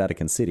existence of the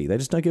Vatican City. They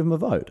just don't give them a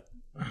vote.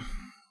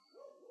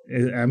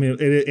 I mean,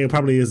 it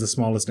probably is the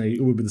smallest.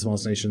 It would be the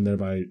smallest nation there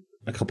by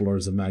a couple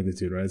orders of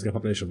magnitude, right? It's got a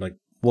population of like.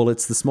 Well,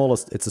 it's the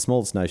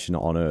smallest nation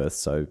on Earth,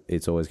 so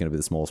it's always going to be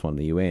the smallest one in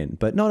the UN.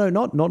 But not an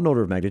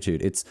order of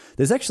magnitude.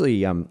 There's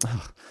actually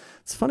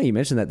it's funny you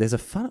mentioned that. There's a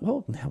fun.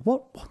 Well,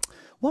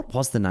 what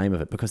was the name of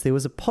it? Because there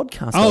was a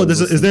podcast. Oh,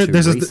 there's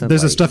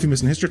a stuff you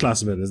missed in history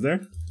class about, is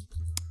there?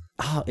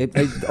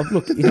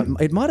 Look,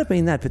 it might have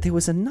been that, but there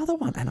was another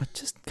one, and I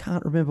just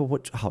can't remember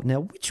which. Oh, now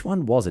which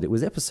one was it? It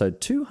was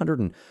episode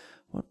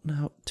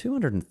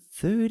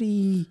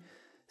 230.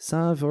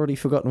 So I've already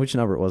forgotten which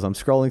number it was. I'm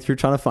scrolling through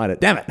trying to find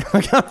it. Damn it.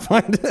 I can't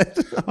find it.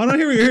 Oh, no,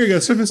 here we go.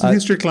 Stuff in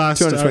history class.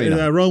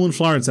 Roman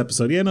Florence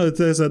episode. Yeah, no,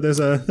 there's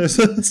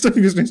a stuff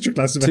in history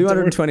class.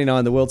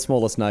 229, the world's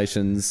smallest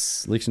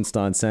nations,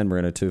 Liechtenstein, San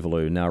Marino,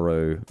 Tuvalu,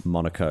 Nauru,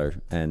 Monaco,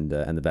 and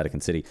the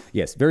Vatican City.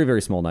 Yes, very,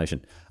 very small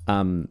nation.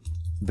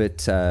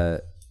 But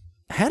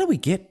how do we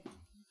get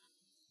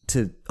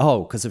to...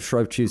 Oh, because of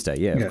Shrove Tuesday.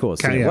 Yeah, of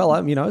course. Yeah. Well,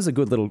 as a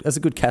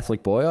good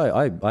Catholic boy,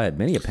 I had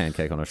many a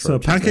pancake on a Shrove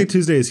Tuesday. So Pancake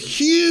Tuesday is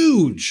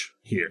huge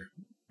here,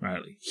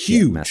 Riley.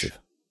 Huge. Yeah,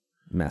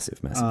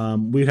 massive.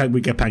 We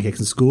get pancakes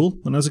in school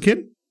when I was a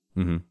kid.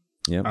 Mm-hmm.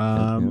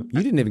 Yeah.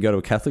 You didn't even go to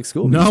a Catholic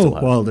school? No.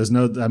 Well, there's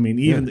no... I mean,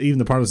 even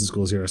the Protestant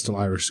schools here are still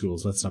Irish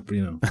schools. Let's not,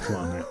 come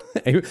on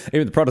there.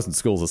 Even the Protestant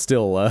schools are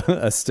still...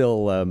 They're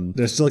still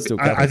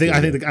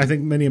Catholic. I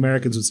think many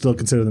Americans would still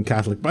consider them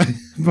Catholic by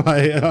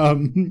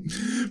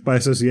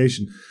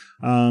association.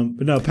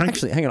 But no,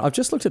 actually, hang on. I've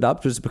just looked it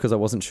up just because I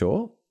wasn't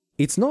sure.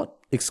 It's not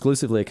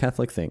exclusively a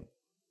Catholic thing.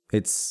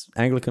 It's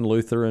Anglican,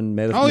 Lutheran,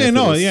 Methodist. Oh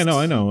yeah, no,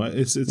 I know.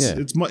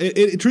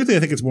 Truthfully, I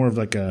think it's more of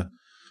like a...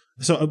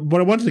 So what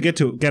I wanted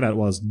to get at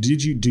was, do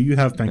you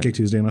have Pancake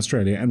Tuesday in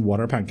Australia, and what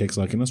are pancakes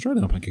like in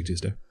Australia on Pancake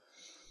Tuesday?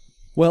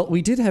 Well,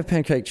 we did have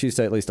Pancake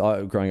Tuesday, at least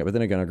growing up, but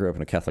then again, I grew up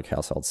in a Catholic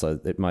household, so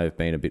it may have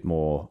been a bit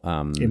more...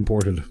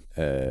 imported.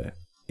 Yeah,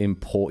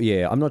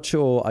 I'm not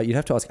sure. You'd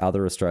have to ask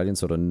other Australians,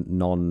 sort of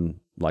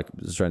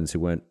Australians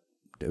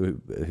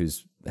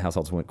whose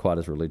households weren't quite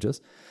as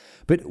religious.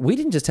 But we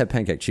didn't just have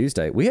Pancake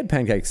Tuesday. We had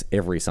pancakes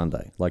every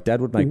Sunday. Like,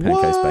 Dad would make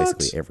pancakes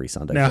basically every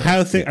Sunday. Now,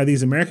 are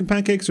these American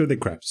pancakes or are they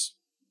crepes?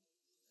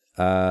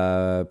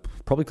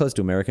 Probably close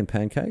to American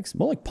pancakes.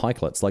 More like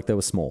pikelets. Like, they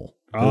were small.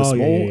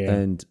 Yeah.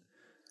 And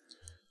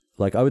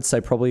like, I would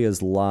say probably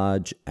as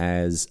large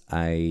as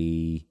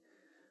a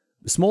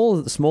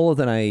smaller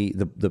than a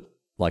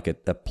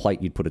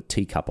plate you'd put a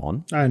teacup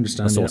on. I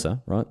understand. A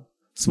saucer, right?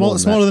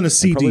 Smaller than a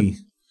CD.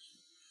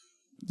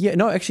 Yeah,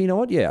 no, actually, you know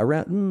what? Yeah, a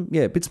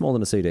bit smaller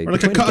than a CD. Or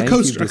like a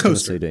coaster.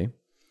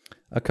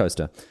 A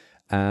coaster.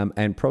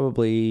 And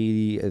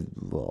probably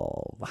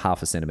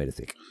half a centimeter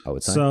thick, I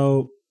would say.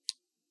 So,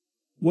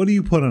 what do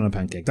you put on a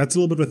pancake? That's a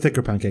little bit of a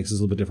thicker pancake. It's a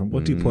little bit different.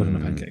 What do you put on a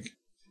pancake?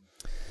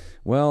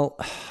 Well,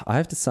 I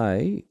have to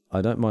say,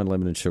 I don't mind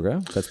lemon and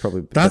sugar. That's what I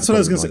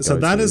was going to say. So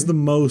that is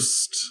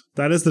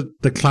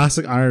the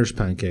classic Irish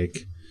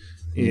pancake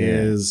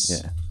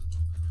is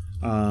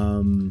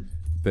lemon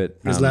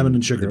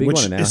and sugar,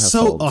 which is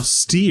so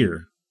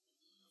austere.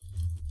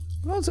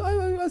 Well,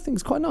 I think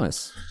it's quite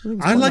nice.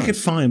 I like it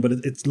fine, but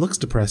it looks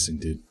depressing,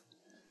 dude.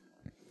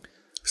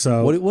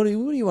 So what do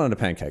you want in a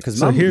pancake? Because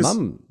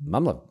mum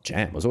loved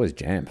jam. It was always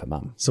jam for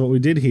mum. So what we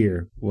did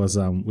here was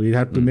we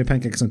made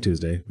pancakes on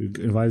Tuesday. We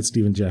invited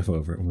Steve and Jeff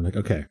over, and we're like,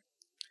 okay,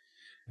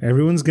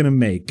 everyone's gonna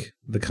make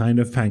the kind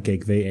of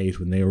pancake they ate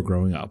when they were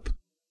growing up.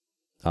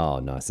 Oh,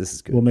 nice! This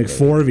is good. We'll make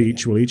 4 of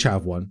each. We'll each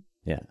have one.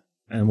 Yeah,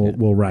 and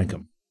we'll rank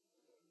them.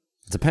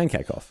 It's a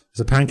pancake off.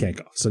 So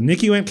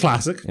Nikki went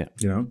classic.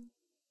 Yeah.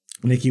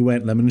 Nikki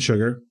went lemon and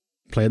sugar,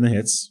 playing the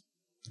hits.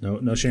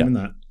 No shame in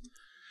that.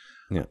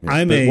 Yeah, yeah.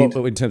 I But made...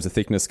 what, in terms of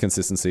thickness,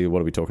 consistency,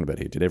 what are we talking about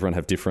here? Did everyone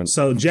have different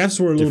So Jeff's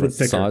were a little bit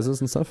thicker. sizes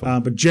and stuff?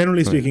 But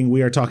generally speaking,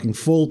 we are talking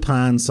full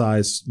pan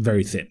size,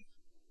 very thin.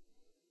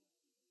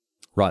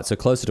 Right, so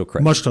closer to a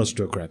crepe. Much closer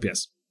to a crepe,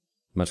 yes.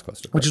 Much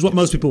closer to a crepe. Which is what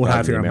most people would Rather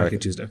have than here on American-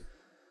 Pancake Tuesday.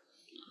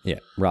 Yeah,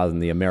 rather than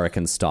the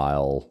American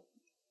style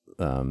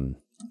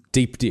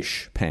deep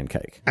dish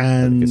pancake,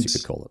 And I guess you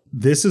could call it.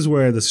 this is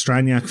where the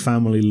Straniak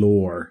family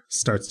lore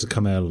starts to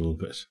come out a little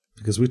bit.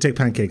 Because we take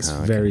pancakes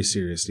very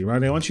seriously,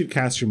 right? I want you to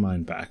cast your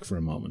mind back for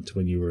a moment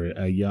when you were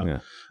a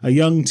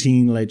young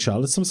teen, late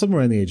child. It's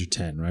somewhere in the age of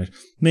 10, right?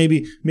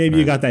 Maybe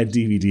you got that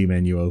DVD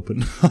menu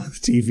open on the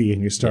TV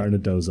and you're starting to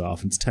doze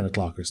off. And it's 10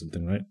 o'clock or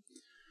something, right?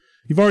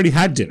 You've already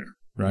had dinner,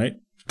 right?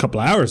 A couple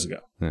of hours ago.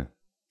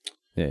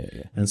 Yeah.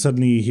 And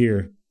suddenly you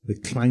hear the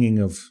clanging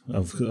of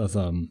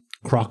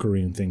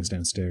crockery and things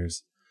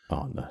downstairs.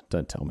 Oh no!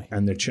 Don't tell me.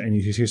 And and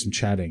you hear some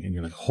chatting, and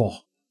you're like, "Oh,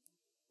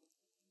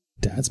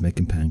 Dad's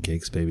making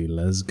pancakes, baby.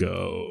 Let's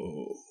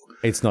go."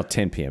 It's not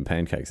 10 p.m.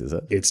 pancakes, is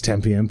it? It's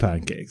 10 p.m.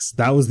 pancakes.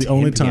 That was the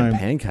only time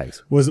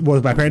pancakes was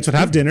my parents would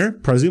have dinner.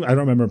 I don't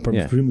remember.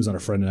 Presume it was on a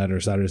Friday night or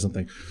Saturday or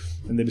something,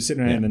 and they'd be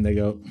sitting around and they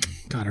go,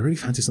 "God, I really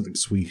fancy something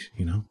sweet,"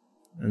 you know.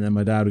 And then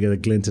my dad would get a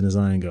glint in his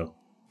eye and go,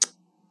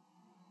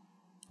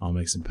 "I'll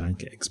make some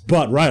pancakes."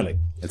 But Riley,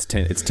 it's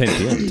 10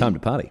 p.m. Time to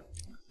party.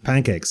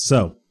 Pancakes.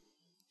 So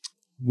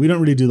we don't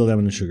really do the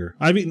lemon and sugar.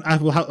 I'll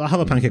have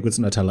a pancake with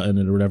some Nutella in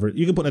it or whatever.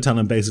 You can put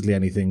Nutella in basically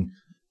anything.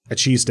 A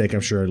cheesesteak,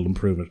 I'm sure it'll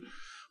improve it.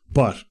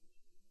 But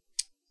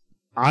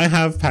I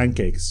have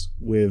pancakes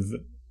with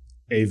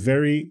a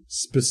very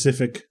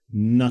specific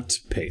nut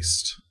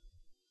paste.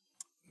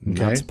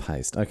 Okay? Nut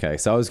paste. Okay,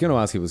 so I was going to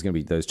ask if it was going to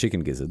be those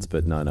chicken gizzards,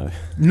 but no.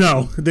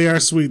 No, they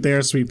are sweet. They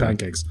are sweet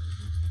pancakes.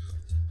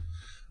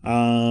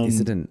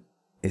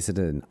 Is it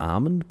an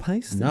almond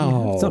paste?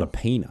 No. It's not a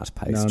peanut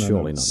paste,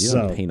 surely not. You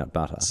don't have peanut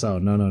butter. So,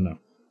 no.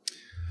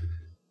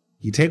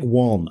 You take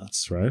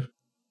walnuts, right?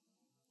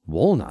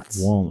 Walnuts?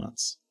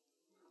 Walnuts.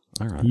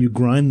 All right. You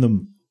grind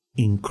them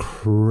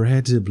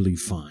incredibly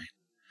fine.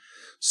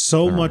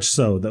 So much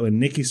so that when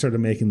Nikki started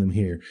making them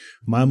here,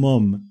 my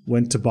mum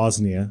went to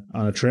Bosnia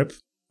on a trip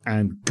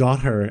and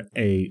got her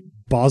a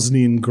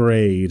Bosnian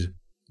grade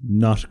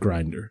nut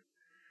grinder.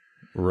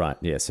 Right,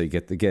 yeah. So you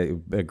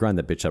grind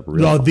that bitch up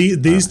real. No,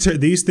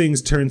 these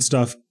things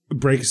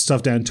break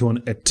stuff down to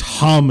an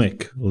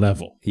atomic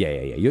level. Yeah.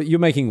 You're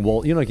making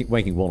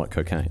walnut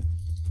cocaine.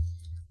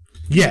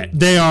 Yeah,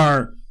 they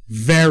are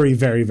very,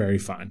 very, very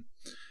fine.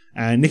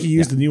 And Nikki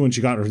used the new one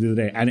she got her the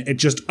other day, and it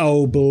just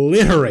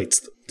obliterates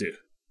them, dude.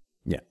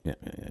 Yeah.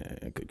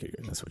 Good.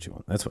 That's what you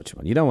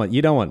want.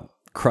 You don't want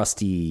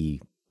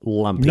crusty,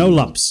 lumpy. No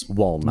lumps.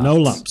 Walnuts. No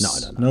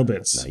lumps. No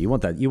bits. No, you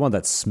want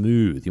that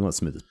smooth. You want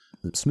smooth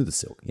as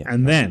silk. Yeah.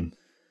 And then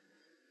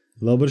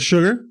a little bit of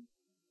sugar.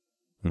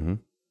 Mm-hmm.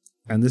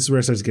 And this is where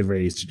it starts to get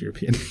very Eastern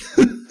European.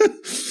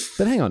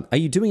 But hang on, are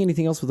you doing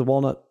anything else with the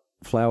walnut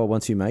flour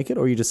once you make it,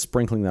 or are you just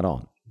sprinkling that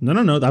on?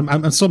 No.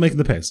 I'm still making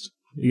the paste.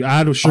 You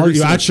add sugar.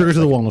 You add sugar to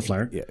the walnut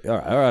flour. Yeah. All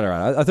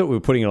right. I thought we were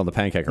putting it on the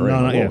pancake already.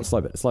 No, not yet. Slow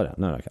down.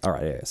 No. Okay. All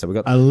right. Yeah. So we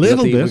got bit.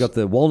 We got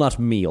the walnut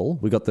meal.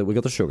 We got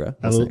the sugar.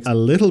 A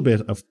little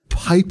bit of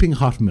piping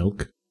hot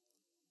milk.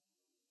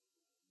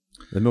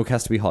 The milk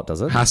has to be hot, does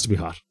it? Has to be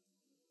hot.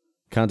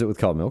 Can't do it with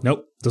cold milk.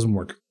 Nope, doesn't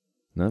work.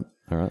 No.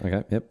 All right.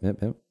 Okay.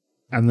 Yep.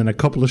 And then a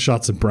couple of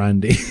shots of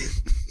brandy.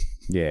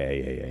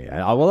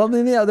 Yeah. Well, I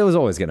mean, yeah, there was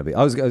always going to be.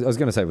 I was going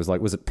to say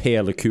was it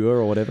pear liqueur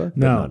or whatever?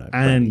 No.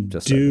 Brandy, and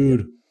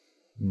dude,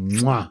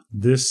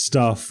 this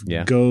stuff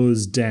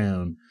goes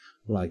down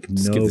like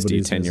just give this to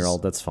your 10-year-old.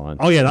 10-year-old. That's fine.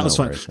 Oh yeah, that was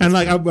fine. And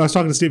like I was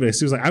talking to Steve, and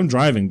he was like, "I'm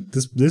driving.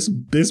 This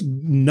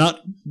nut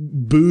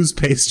booze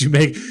paste you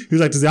make." He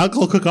was like, "Does the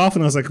alcohol cook off?"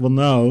 And I was like, "Well,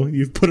 no.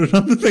 You've put it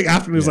on the thing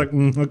after." And he was like,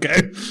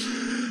 "Okay."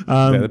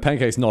 The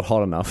pancake's not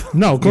hot enough.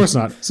 No, of course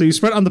not. So you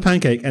spread it on the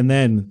pancake, and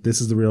then this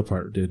is the real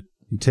part, dude.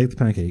 You take the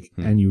pancake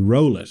and you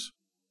roll it.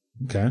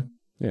 Okay.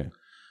 Yeah.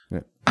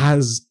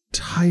 As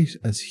tight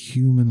as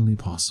humanly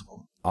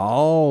possible.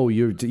 Oh,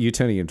 you're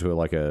turning into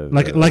like you're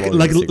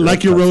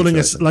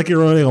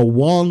rolling a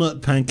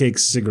walnut pancake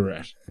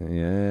cigarette.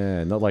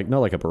 Yeah, not like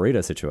a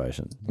burrito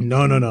situation.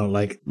 No.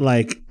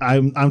 Like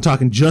I'm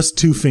talking just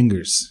 2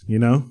 fingers. You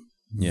know,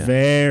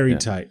 very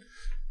tight,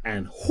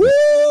 and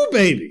whoo,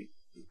 baby.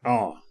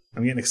 Oh,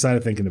 I'm getting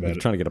excited thinking about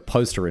it. Trying to get a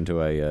poster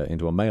into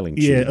a mailing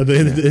tube. Yeah,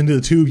 into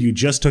the tube you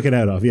just took it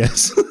out of.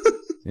 Yes.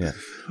 Yeah.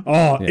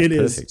 Oh, it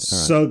perfect. Is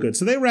so good.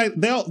 So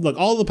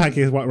all the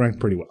pancakes rank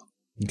pretty well.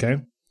 Okay.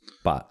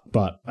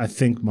 But I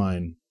think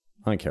mine.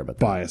 I don't care about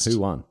that. Biased. Who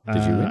won?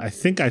 Did you win? I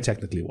think I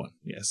technically won.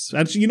 Yes.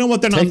 Actually, you know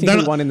what? They're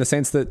not won in the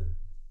sense that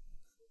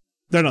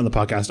they're not on the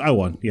podcast. I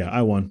won. Yeah,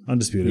 I won.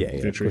 Undisputed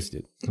victory. Of course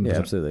you did. 100%. Yeah,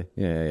 absolutely.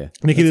 Yeah.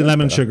 Nikki did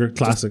lemon sugar,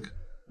 classic.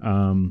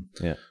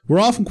 We're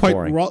often quite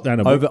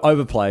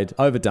overplayed,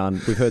 overdone.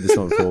 We've heard this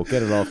one before.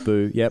 Get it off,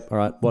 boo. Yep. All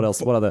right. What else?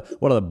 What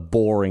other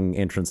boring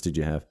entrants did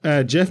you have?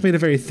 Jeff made a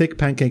very thick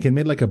pancake and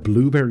made like a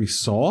blueberry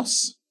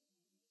sauce.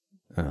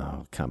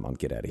 Oh, come on,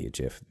 get out of here,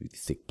 Jeff.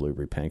 Thick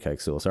blueberry pancake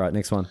sauce. All right,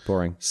 next one.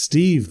 Boring.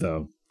 Steve,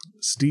 though.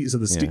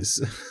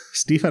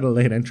 Steve had a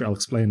late entry. I'll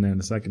explain now in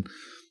a second.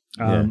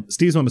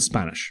 Steve's mom is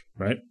Spanish,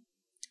 right?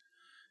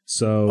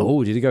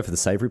 So, did he go for the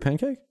savory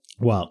pancake?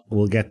 Well,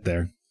 we'll get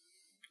there.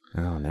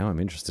 Oh, now I'm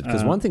interested.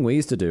 Because one thing we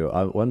used to do,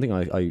 one thing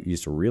I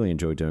used to really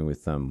enjoy doing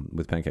with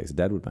pancakes that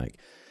Dad would make,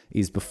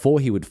 is before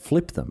he would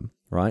flip them,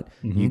 right?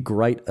 Mm-hmm. You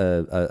grate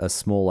a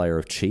small layer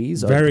of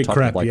cheese over the top,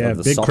 crepe, of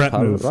the big soft crepe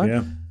part move, of it, right?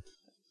 Yeah.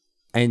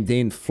 And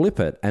then flip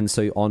it, and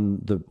so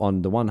on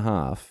the one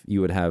half,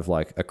 you would have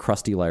like a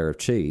crusty layer of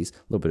cheese, a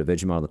little bit of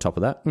Vegemite on the top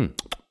of that.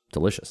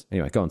 Delicious.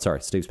 Anyway, go on.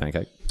 Sorry, Steve's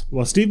pancake.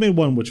 Well, Steve made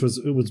one, which was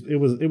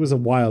a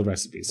wild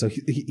recipe. So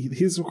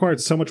he's required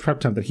so much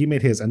prep time that he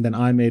made his, and then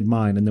I made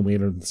mine, and then we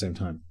ate it at the same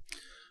time.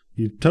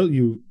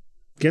 You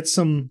get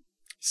some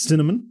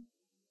cinnamon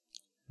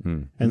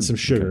and some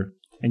sugar,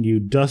 and you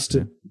dust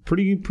it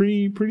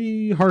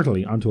pretty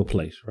heartily onto a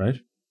plate, right?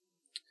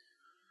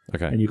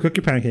 Okay. And you cook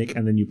your pancake,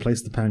 and then you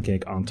place the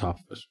pancake on top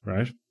of it,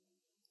 right?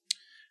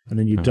 And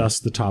then you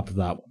dust the top of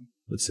that one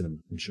with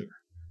cinnamon and sugar.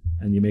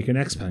 And you make your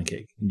next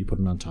pancake, and you put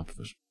it on top of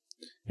it.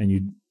 And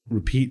you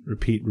repeat,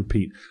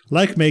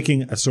 like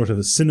making a sort of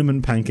a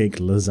cinnamon pancake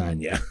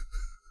lasagna,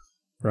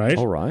 right?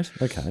 All right,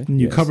 okay.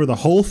 And you cover the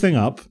whole thing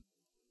up,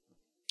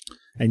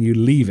 and you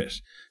leave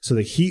it. So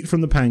the heat from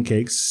the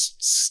pancakes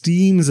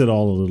steams it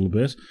all a little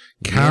bit,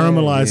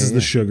 caramelizes the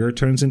sugar,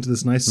 turns into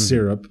this nice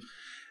syrup,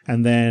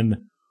 and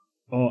then...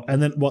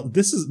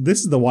 this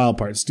is the wild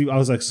part. Steve, I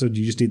was like, so do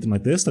you just eat them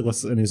like this? Like,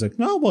 and he's like,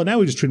 no, well, now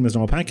we just treat them as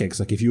normal pancakes.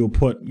 Like, if you would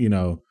put,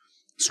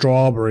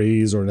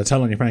 strawberries or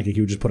Nutella on your pancake,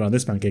 you would just put it on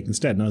this pancake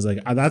instead. And I was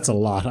like, that's a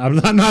lot. I'm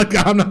not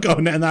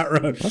going down that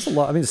road. That's a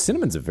lot. I mean,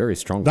 cinnamon's a very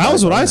strong. That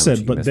was what I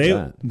said, but they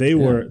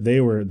were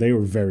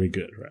very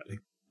good, Riley.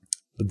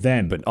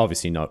 But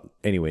obviously not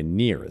anywhere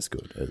near as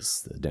good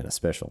as the Dennis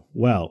special.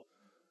 Well,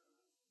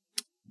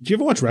 did you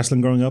ever watch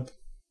wrestling growing up?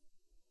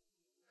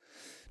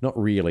 Not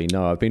really,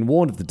 no. I've been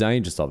warned of the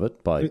dangers of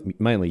it by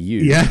mainly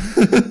you. Yeah.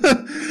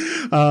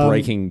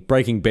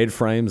 breaking bed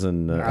frames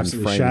and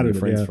framing your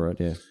friends for it,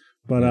 yeah.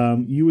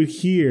 But you would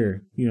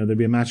hear, there'd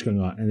be a match going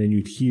on, and then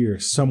you'd hear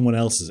someone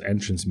else's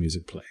entrance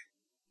music play.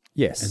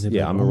 Yes, and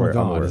yeah, I'm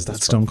aware. Is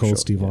that Stone Cold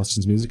Steve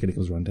Austin's music? And he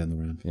goes run down the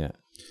ramp. Yeah.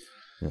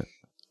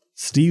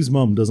 Steve's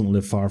mum doesn't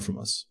live far from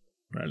us,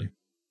 Riley.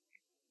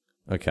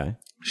 Okay.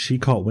 She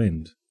caught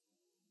wind.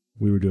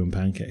 We were doing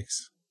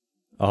pancakes.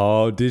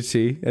 Oh, did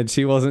she? And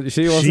she wasn't.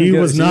 She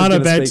was not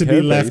about to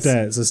be left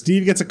out. So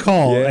Steve gets a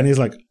call, and he's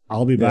like,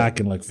 "I'll be back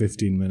in like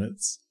 15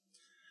 minutes."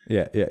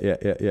 Yeah.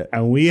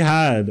 And we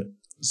had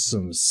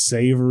some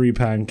savory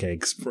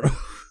pancakes, bro.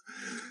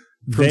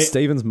 From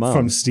Steve's mom.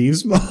 From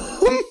Steve's mom.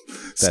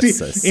 That's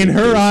so sick. In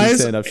her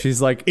eyes,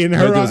 she's like, in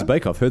her her there was a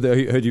bake off. Heard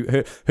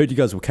you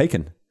guys were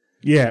caking.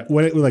 Yeah,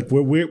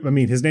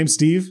 his name's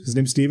Steve. His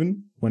name's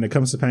Steven. When it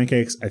comes to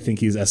pancakes, I think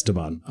he's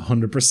Esteban,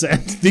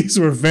 100%. These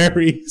were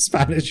very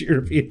Spanish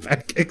European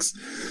pancakes.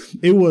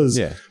 It was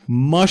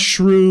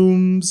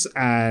mushrooms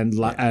and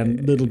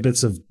little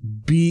bits of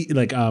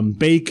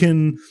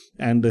bacon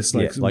and this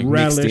relish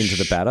mixed into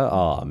the batter.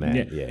 Oh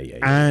man,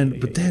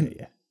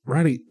 yeah.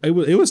 Riley,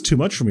 it was too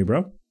much for me,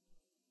 bro.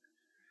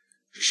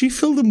 She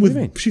filled them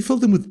with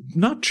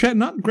not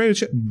grated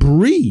cheddar,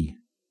 brie.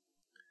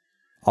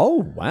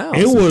 Oh wow!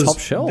 It was top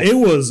shelf. It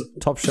was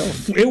top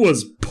shelf. It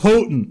was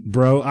potent,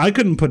 bro. I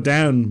couldn't put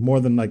down more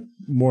than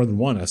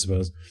one, I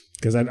suppose,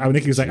 because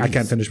Nikki was like, "I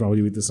can't finish. Why would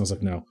you eat this?" And I was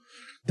like, "No."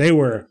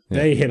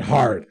 They hit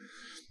hard,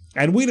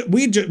 and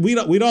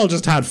we'd all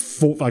just had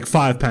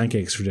 5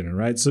 pancakes for dinner,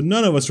 right? So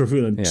none of us were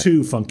feeling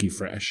too funky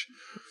fresh.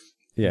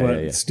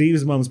 But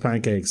Steve's mom's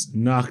pancakes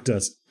knocked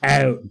us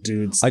out,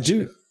 dude.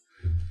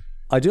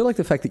 I do like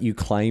the fact that you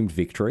claimed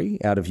victory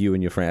out of you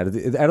and your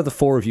friend. Out of the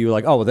 4 of you,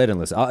 like, oh, well, they didn't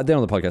listen. They're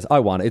on the podcast. I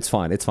won. It's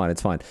fine.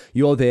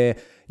 You're there,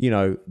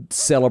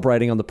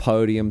 celebrating on the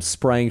podium,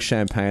 spraying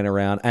champagne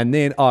around, and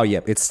then,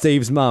 it's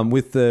Steve's mum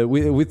with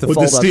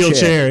the steel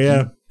chair.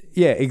 Yeah,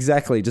 yeah,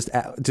 exactly.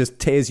 Just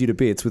tears you to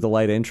bits with a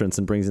late entrance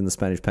and brings in the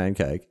Spanish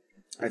pancake.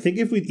 I think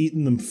if we'd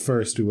eaten them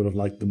first, we would have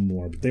liked them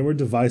more, but they were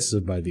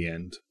divisive by the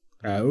end.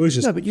 It was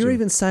just but you're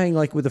even saying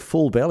with a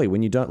full belly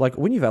when you don't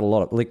when you've had a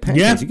lot of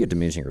pancakes, you get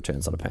diminishing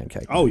returns on a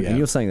pancake. Oh yeah, and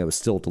you're saying that was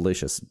still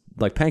delicious.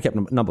 Pancake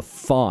number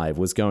 5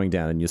 was going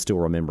down, and you're still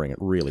remembering it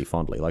really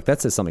fondly.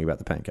 That says something about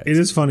the pancakes. It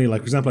is funny. For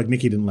example,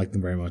 Nikki didn't like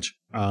them very much,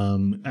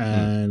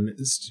 and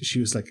she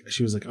was like,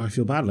 oh, I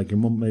feel bad. Your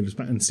mum made us,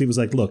 and Steve was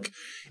like, look,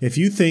 if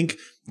you think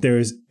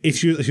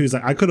she was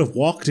like, I could have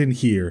walked in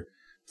here,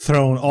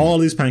 thrown all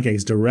these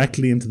pancakes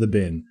directly into the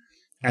bin.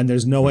 And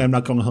there's no way I'm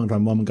not going home to my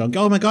mom and going,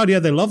 oh my God, yeah,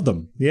 they loved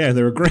them. Yeah,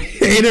 they were great.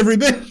 Ate every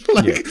bit.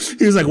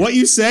 He was like, what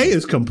you say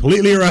is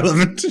completely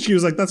irrelevant. She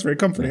was like, that's very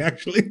comforting,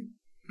 actually.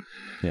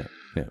 Yeah.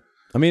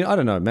 I mean, I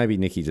don't know. Maybe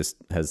Nikki just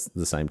has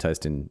the same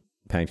taste in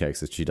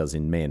pancakes as she does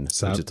in men.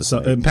 So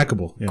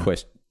impeccable. Yeah.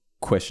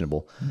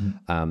 Questionable.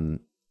 Mm-hmm.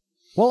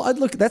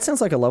 Look, that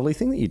sounds like a lovely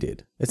thing that you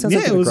did. It sounds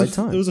like a great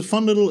time. It was a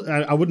fun little,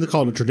 I wouldn't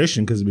call it a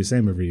tradition because it'd be the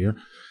same every year.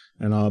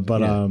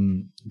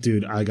 And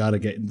dude, I gotta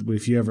get,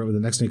 if you ever, the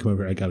next time you come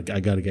over, I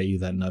gotta get you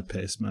that nut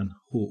paste, man.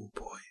 Oh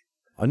boy.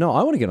 Oh no,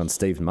 I want to get on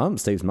Steve's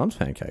mum's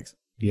pancakes.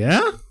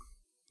 Yeah?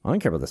 I don't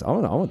care about this. I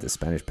want this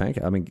Spanish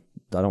pancake. I mean,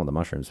 I don't want the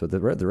mushrooms, but the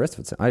rest of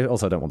it. I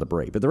also don't want the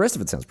brie, but the rest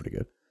of it sounds pretty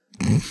good.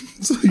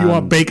 So you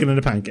want bacon in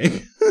a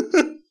pancake?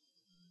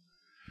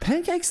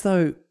 Pancakes,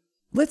 though.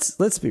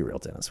 Let's be real,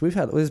 Dennis.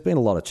 There's been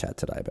a lot of chat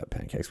today about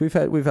pancakes. We've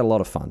had a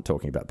lot of fun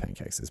talking about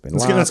pancakes. There's been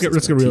let's get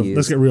real.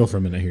 Let's get real for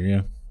a minute here.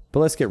 Yeah. But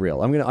let's get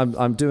real.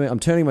 I'm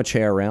turning my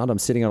chair around. I'm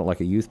sitting on it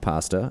like a youth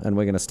pastor, and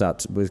we're going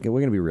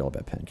to be real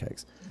about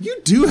pancakes. You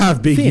do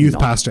have big youth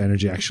pastor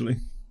energy, actually.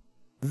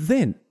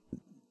 Then,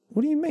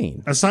 what do you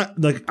mean?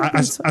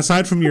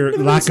 Aside from your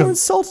lack of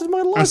insulted in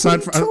my life. What are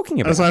you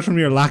talking about? Aside from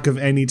your lack of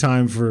any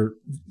time for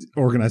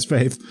organized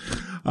faith,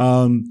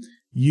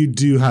 you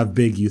do have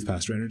big youth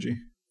pastor energy.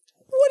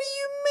 What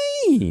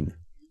do you mean?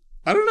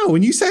 I don't know.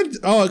 When you said,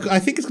 I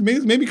think it's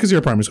maybe because you're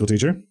a primary school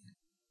teacher.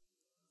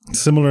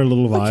 Similar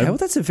little vibe. Okay,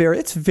 well,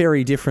 it's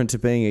very different to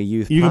being a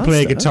youth pastor. You can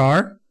play a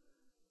guitar.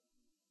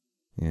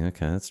 Yeah,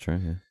 okay, that's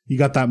true. Yeah. You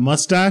got that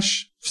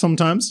mustache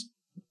sometimes.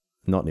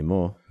 Not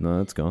anymore.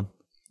 No, it's gone.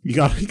 You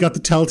got the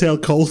telltale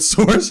cold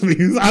sores.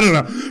 I don't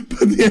know.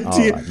 But the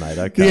idea, right, mate,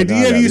 okay. The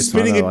idea of you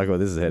spinning like where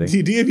this is heading. The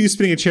idea of you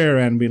spinning a chair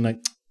around and being like,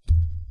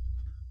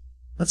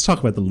 let's talk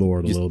about the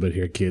Lord a little bit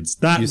here, kids.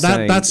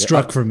 That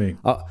struck for me.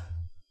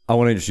 I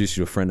want to introduce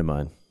you to a friend of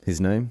mine.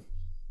 His name?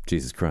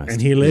 Jesus Christ.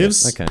 And he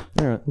lives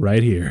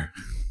right here.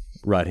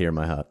 Right here in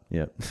my heart.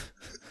 Yep.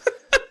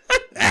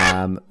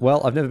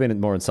 Well, I've never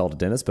been more insulted,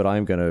 Dennis, but I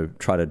am going to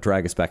try to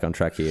drag us back on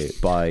track here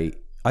by,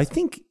 I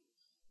think,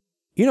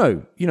 you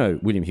know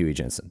William Huey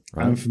Jensen,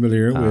 right? I'm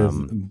familiar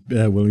with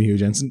William Huey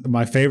Jensen.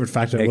 My favorite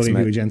fact about William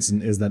Huey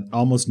Jensen is that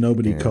almost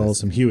nobody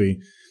calls him Huey.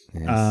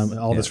 Yes.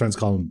 All his friends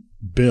call him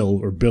Bill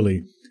or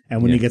Billy.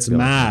 And when he gets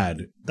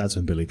mad, that's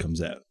when Billy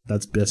comes out.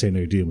 That's how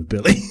you're dealing with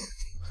Billy.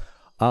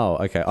 Oh,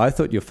 okay. I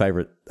thought your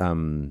favorite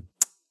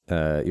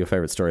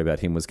story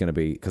about him was going to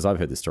be, because I've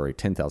heard this story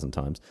 10,000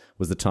 times,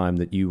 was the time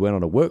that you went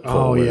on a work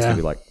call where it's going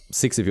to be like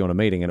 6 of you on a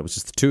meeting, and it was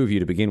just the 2 of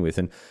you to begin with.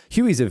 And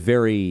Huey's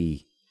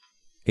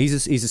he's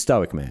a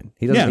stoic man.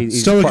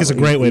 Stoic is a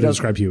great way to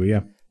describe Huey.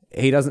 Yeah,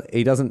 he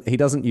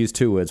doesn't use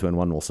 2 words when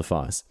one will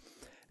suffice.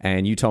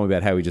 And you told me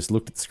about how he just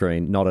looked at the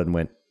screen, nodded, and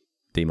went,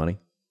 "D-money."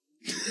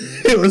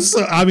 It was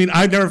so, I've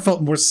never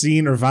felt more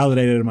seen or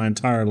validated in my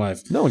entire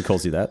life. No one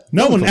calls you that.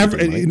 No one ever,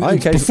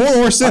 before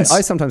or since.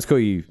 I sometimes call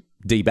you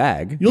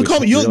D-bag. You'll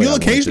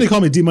occasionally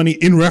call me D-money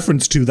in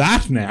reference to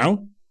that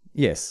now.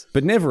 Yes,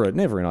 but never in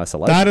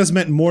isolation. That has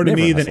meant more to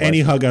me than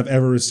any hug I've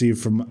ever received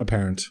from a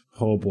parent.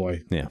 Oh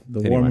boy. Yeah.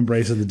 The warm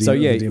embrace of the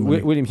D-money. So yeah,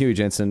 William Huey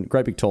Jensen,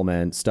 great big tall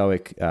man,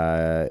 stoic.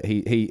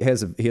 He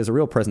has a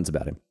real presence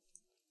about him.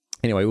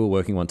 Anyway, we were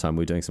working one time,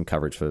 we were doing some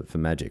coverage for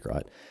Magic,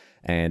 right?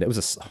 And it was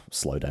a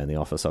slow day in the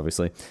office,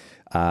 obviously.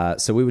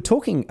 So we were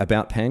talking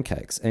about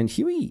pancakes, and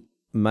Huey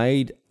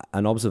made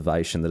an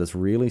observation that has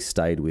really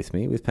stayed with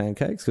me with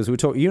pancakes, because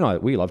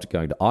we loved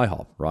going to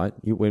IHOP, right?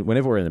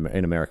 Whenever we're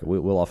in America,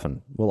 we'll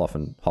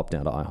often hop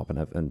down to IHOP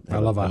and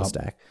have a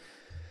stack.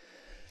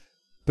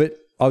 But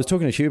I was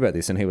talking to Huey about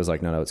this, and he was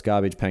like, "No, it's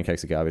garbage.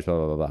 Pancakes are garbage." Blah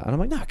blah blah blah. And I'm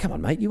like, "No, come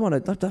on, mate. You want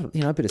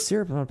a bit of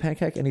syrup on a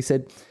pancake?" And he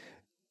said,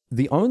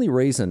 the only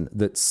reason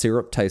that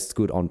syrup tastes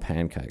good on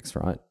pancakes,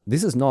 right?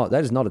 That is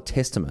not a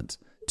testament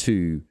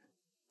to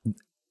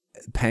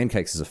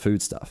pancakes as a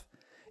foodstuff.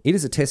 It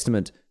is a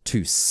testament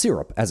to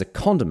syrup as a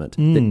condiment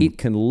that it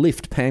can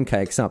lift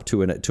pancakes up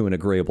to an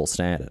agreeable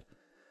standard.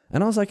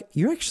 And I was like,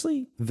 you're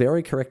actually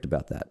very correct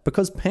about that,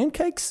 because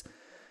pancakes,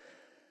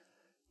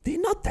 they're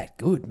not that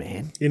good,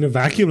 man. In a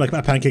vacuum, like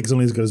that pancake is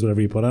only as good as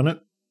whatever you put on it.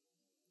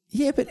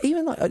 Yeah, but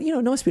even like, a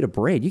nice bit of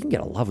bread, you can get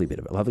a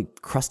lovely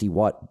crusty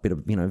white bit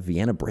of,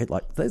 Vienna bread.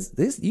 Like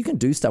there's you can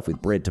do stuff with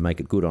bread to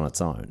make it good on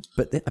its own.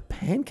 But a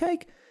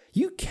pancake,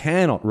 you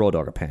cannot raw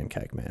dog a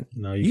pancake, man.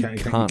 No, you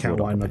can't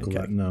white knuckle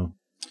that. No.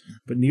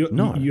 But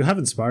you have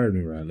inspired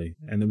me, Riley.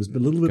 And it was a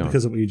little bit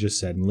because of what you just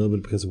said and a little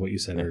bit because of what you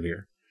said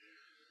earlier.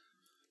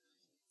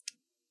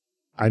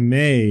 And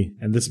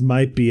this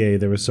might be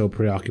they were so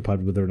preoccupied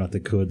with whether or not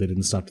they could, they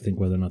didn't stop to think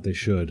whether or not they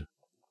should.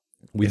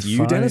 With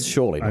you, Dennis?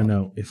 Surely not. I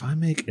know. If I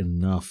make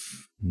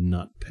enough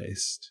nut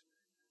paste,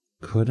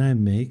 could I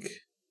make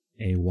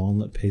a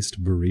walnut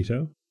paste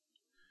burrito?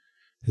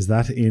 Is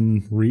that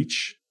in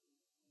reach?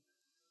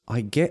 Are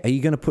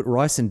you going to put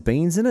rice and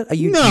beans in it? Are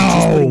you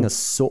just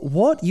putting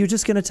what? You're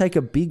just going to take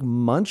a big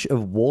munch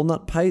of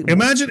walnut paste?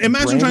 Imagine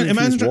trying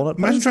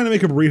to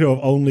make a burrito of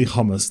only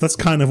hummus. That's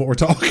kind of what we're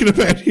talking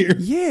about here.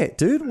 Yeah,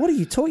 dude. What are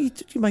you talking?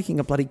 You're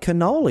making a bloody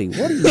cannoli.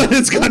 What are you?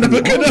 It's kind of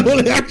a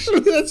cannoli, actually.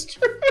 That's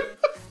true.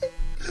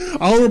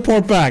 I'll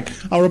report back,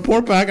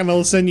 and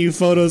I'll send you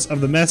photos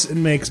of the mess it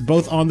makes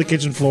both on the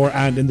kitchen floor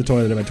and in the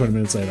toilet about 20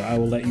 minutes later. I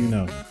will let you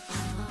know.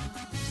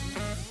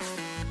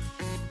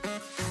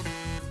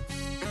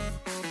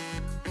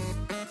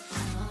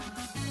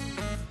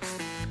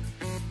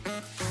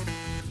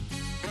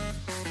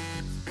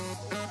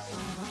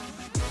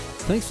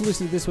 Thanks for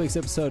listening to this week's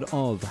episode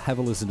of Have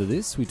a Listen to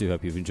This. We do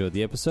hope you've enjoyed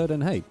the episode,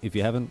 and hey, if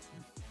you haven't,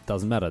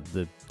 doesn't matter.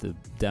 The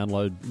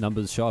download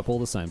numbers show up all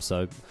the same,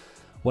 so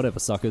Whatever,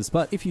 suckers.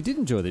 But if you did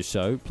enjoy this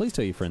show, please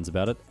tell your friends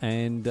about it.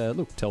 And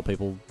look, tell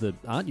people that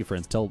aren't your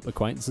friends, tell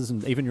acquaintances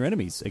and even your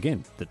enemies,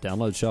 again, that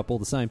download the show up all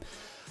the same.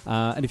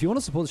 And if you want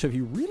to support the show, if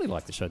you really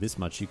like the show this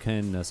much, you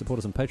can support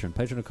us on Patreon,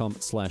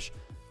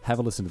 patreon.com/have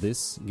a listen to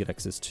this, and get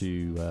access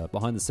to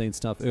behind-the-scenes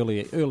stuff,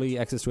 early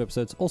access to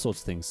episodes, all sorts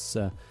of things.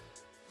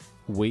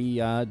 We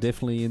are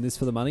definitely in this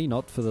for the money,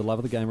 not for the love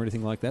of the game or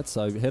anything like that.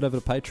 So head over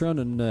to Patreon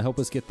and help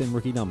us get them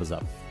rookie numbers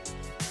up.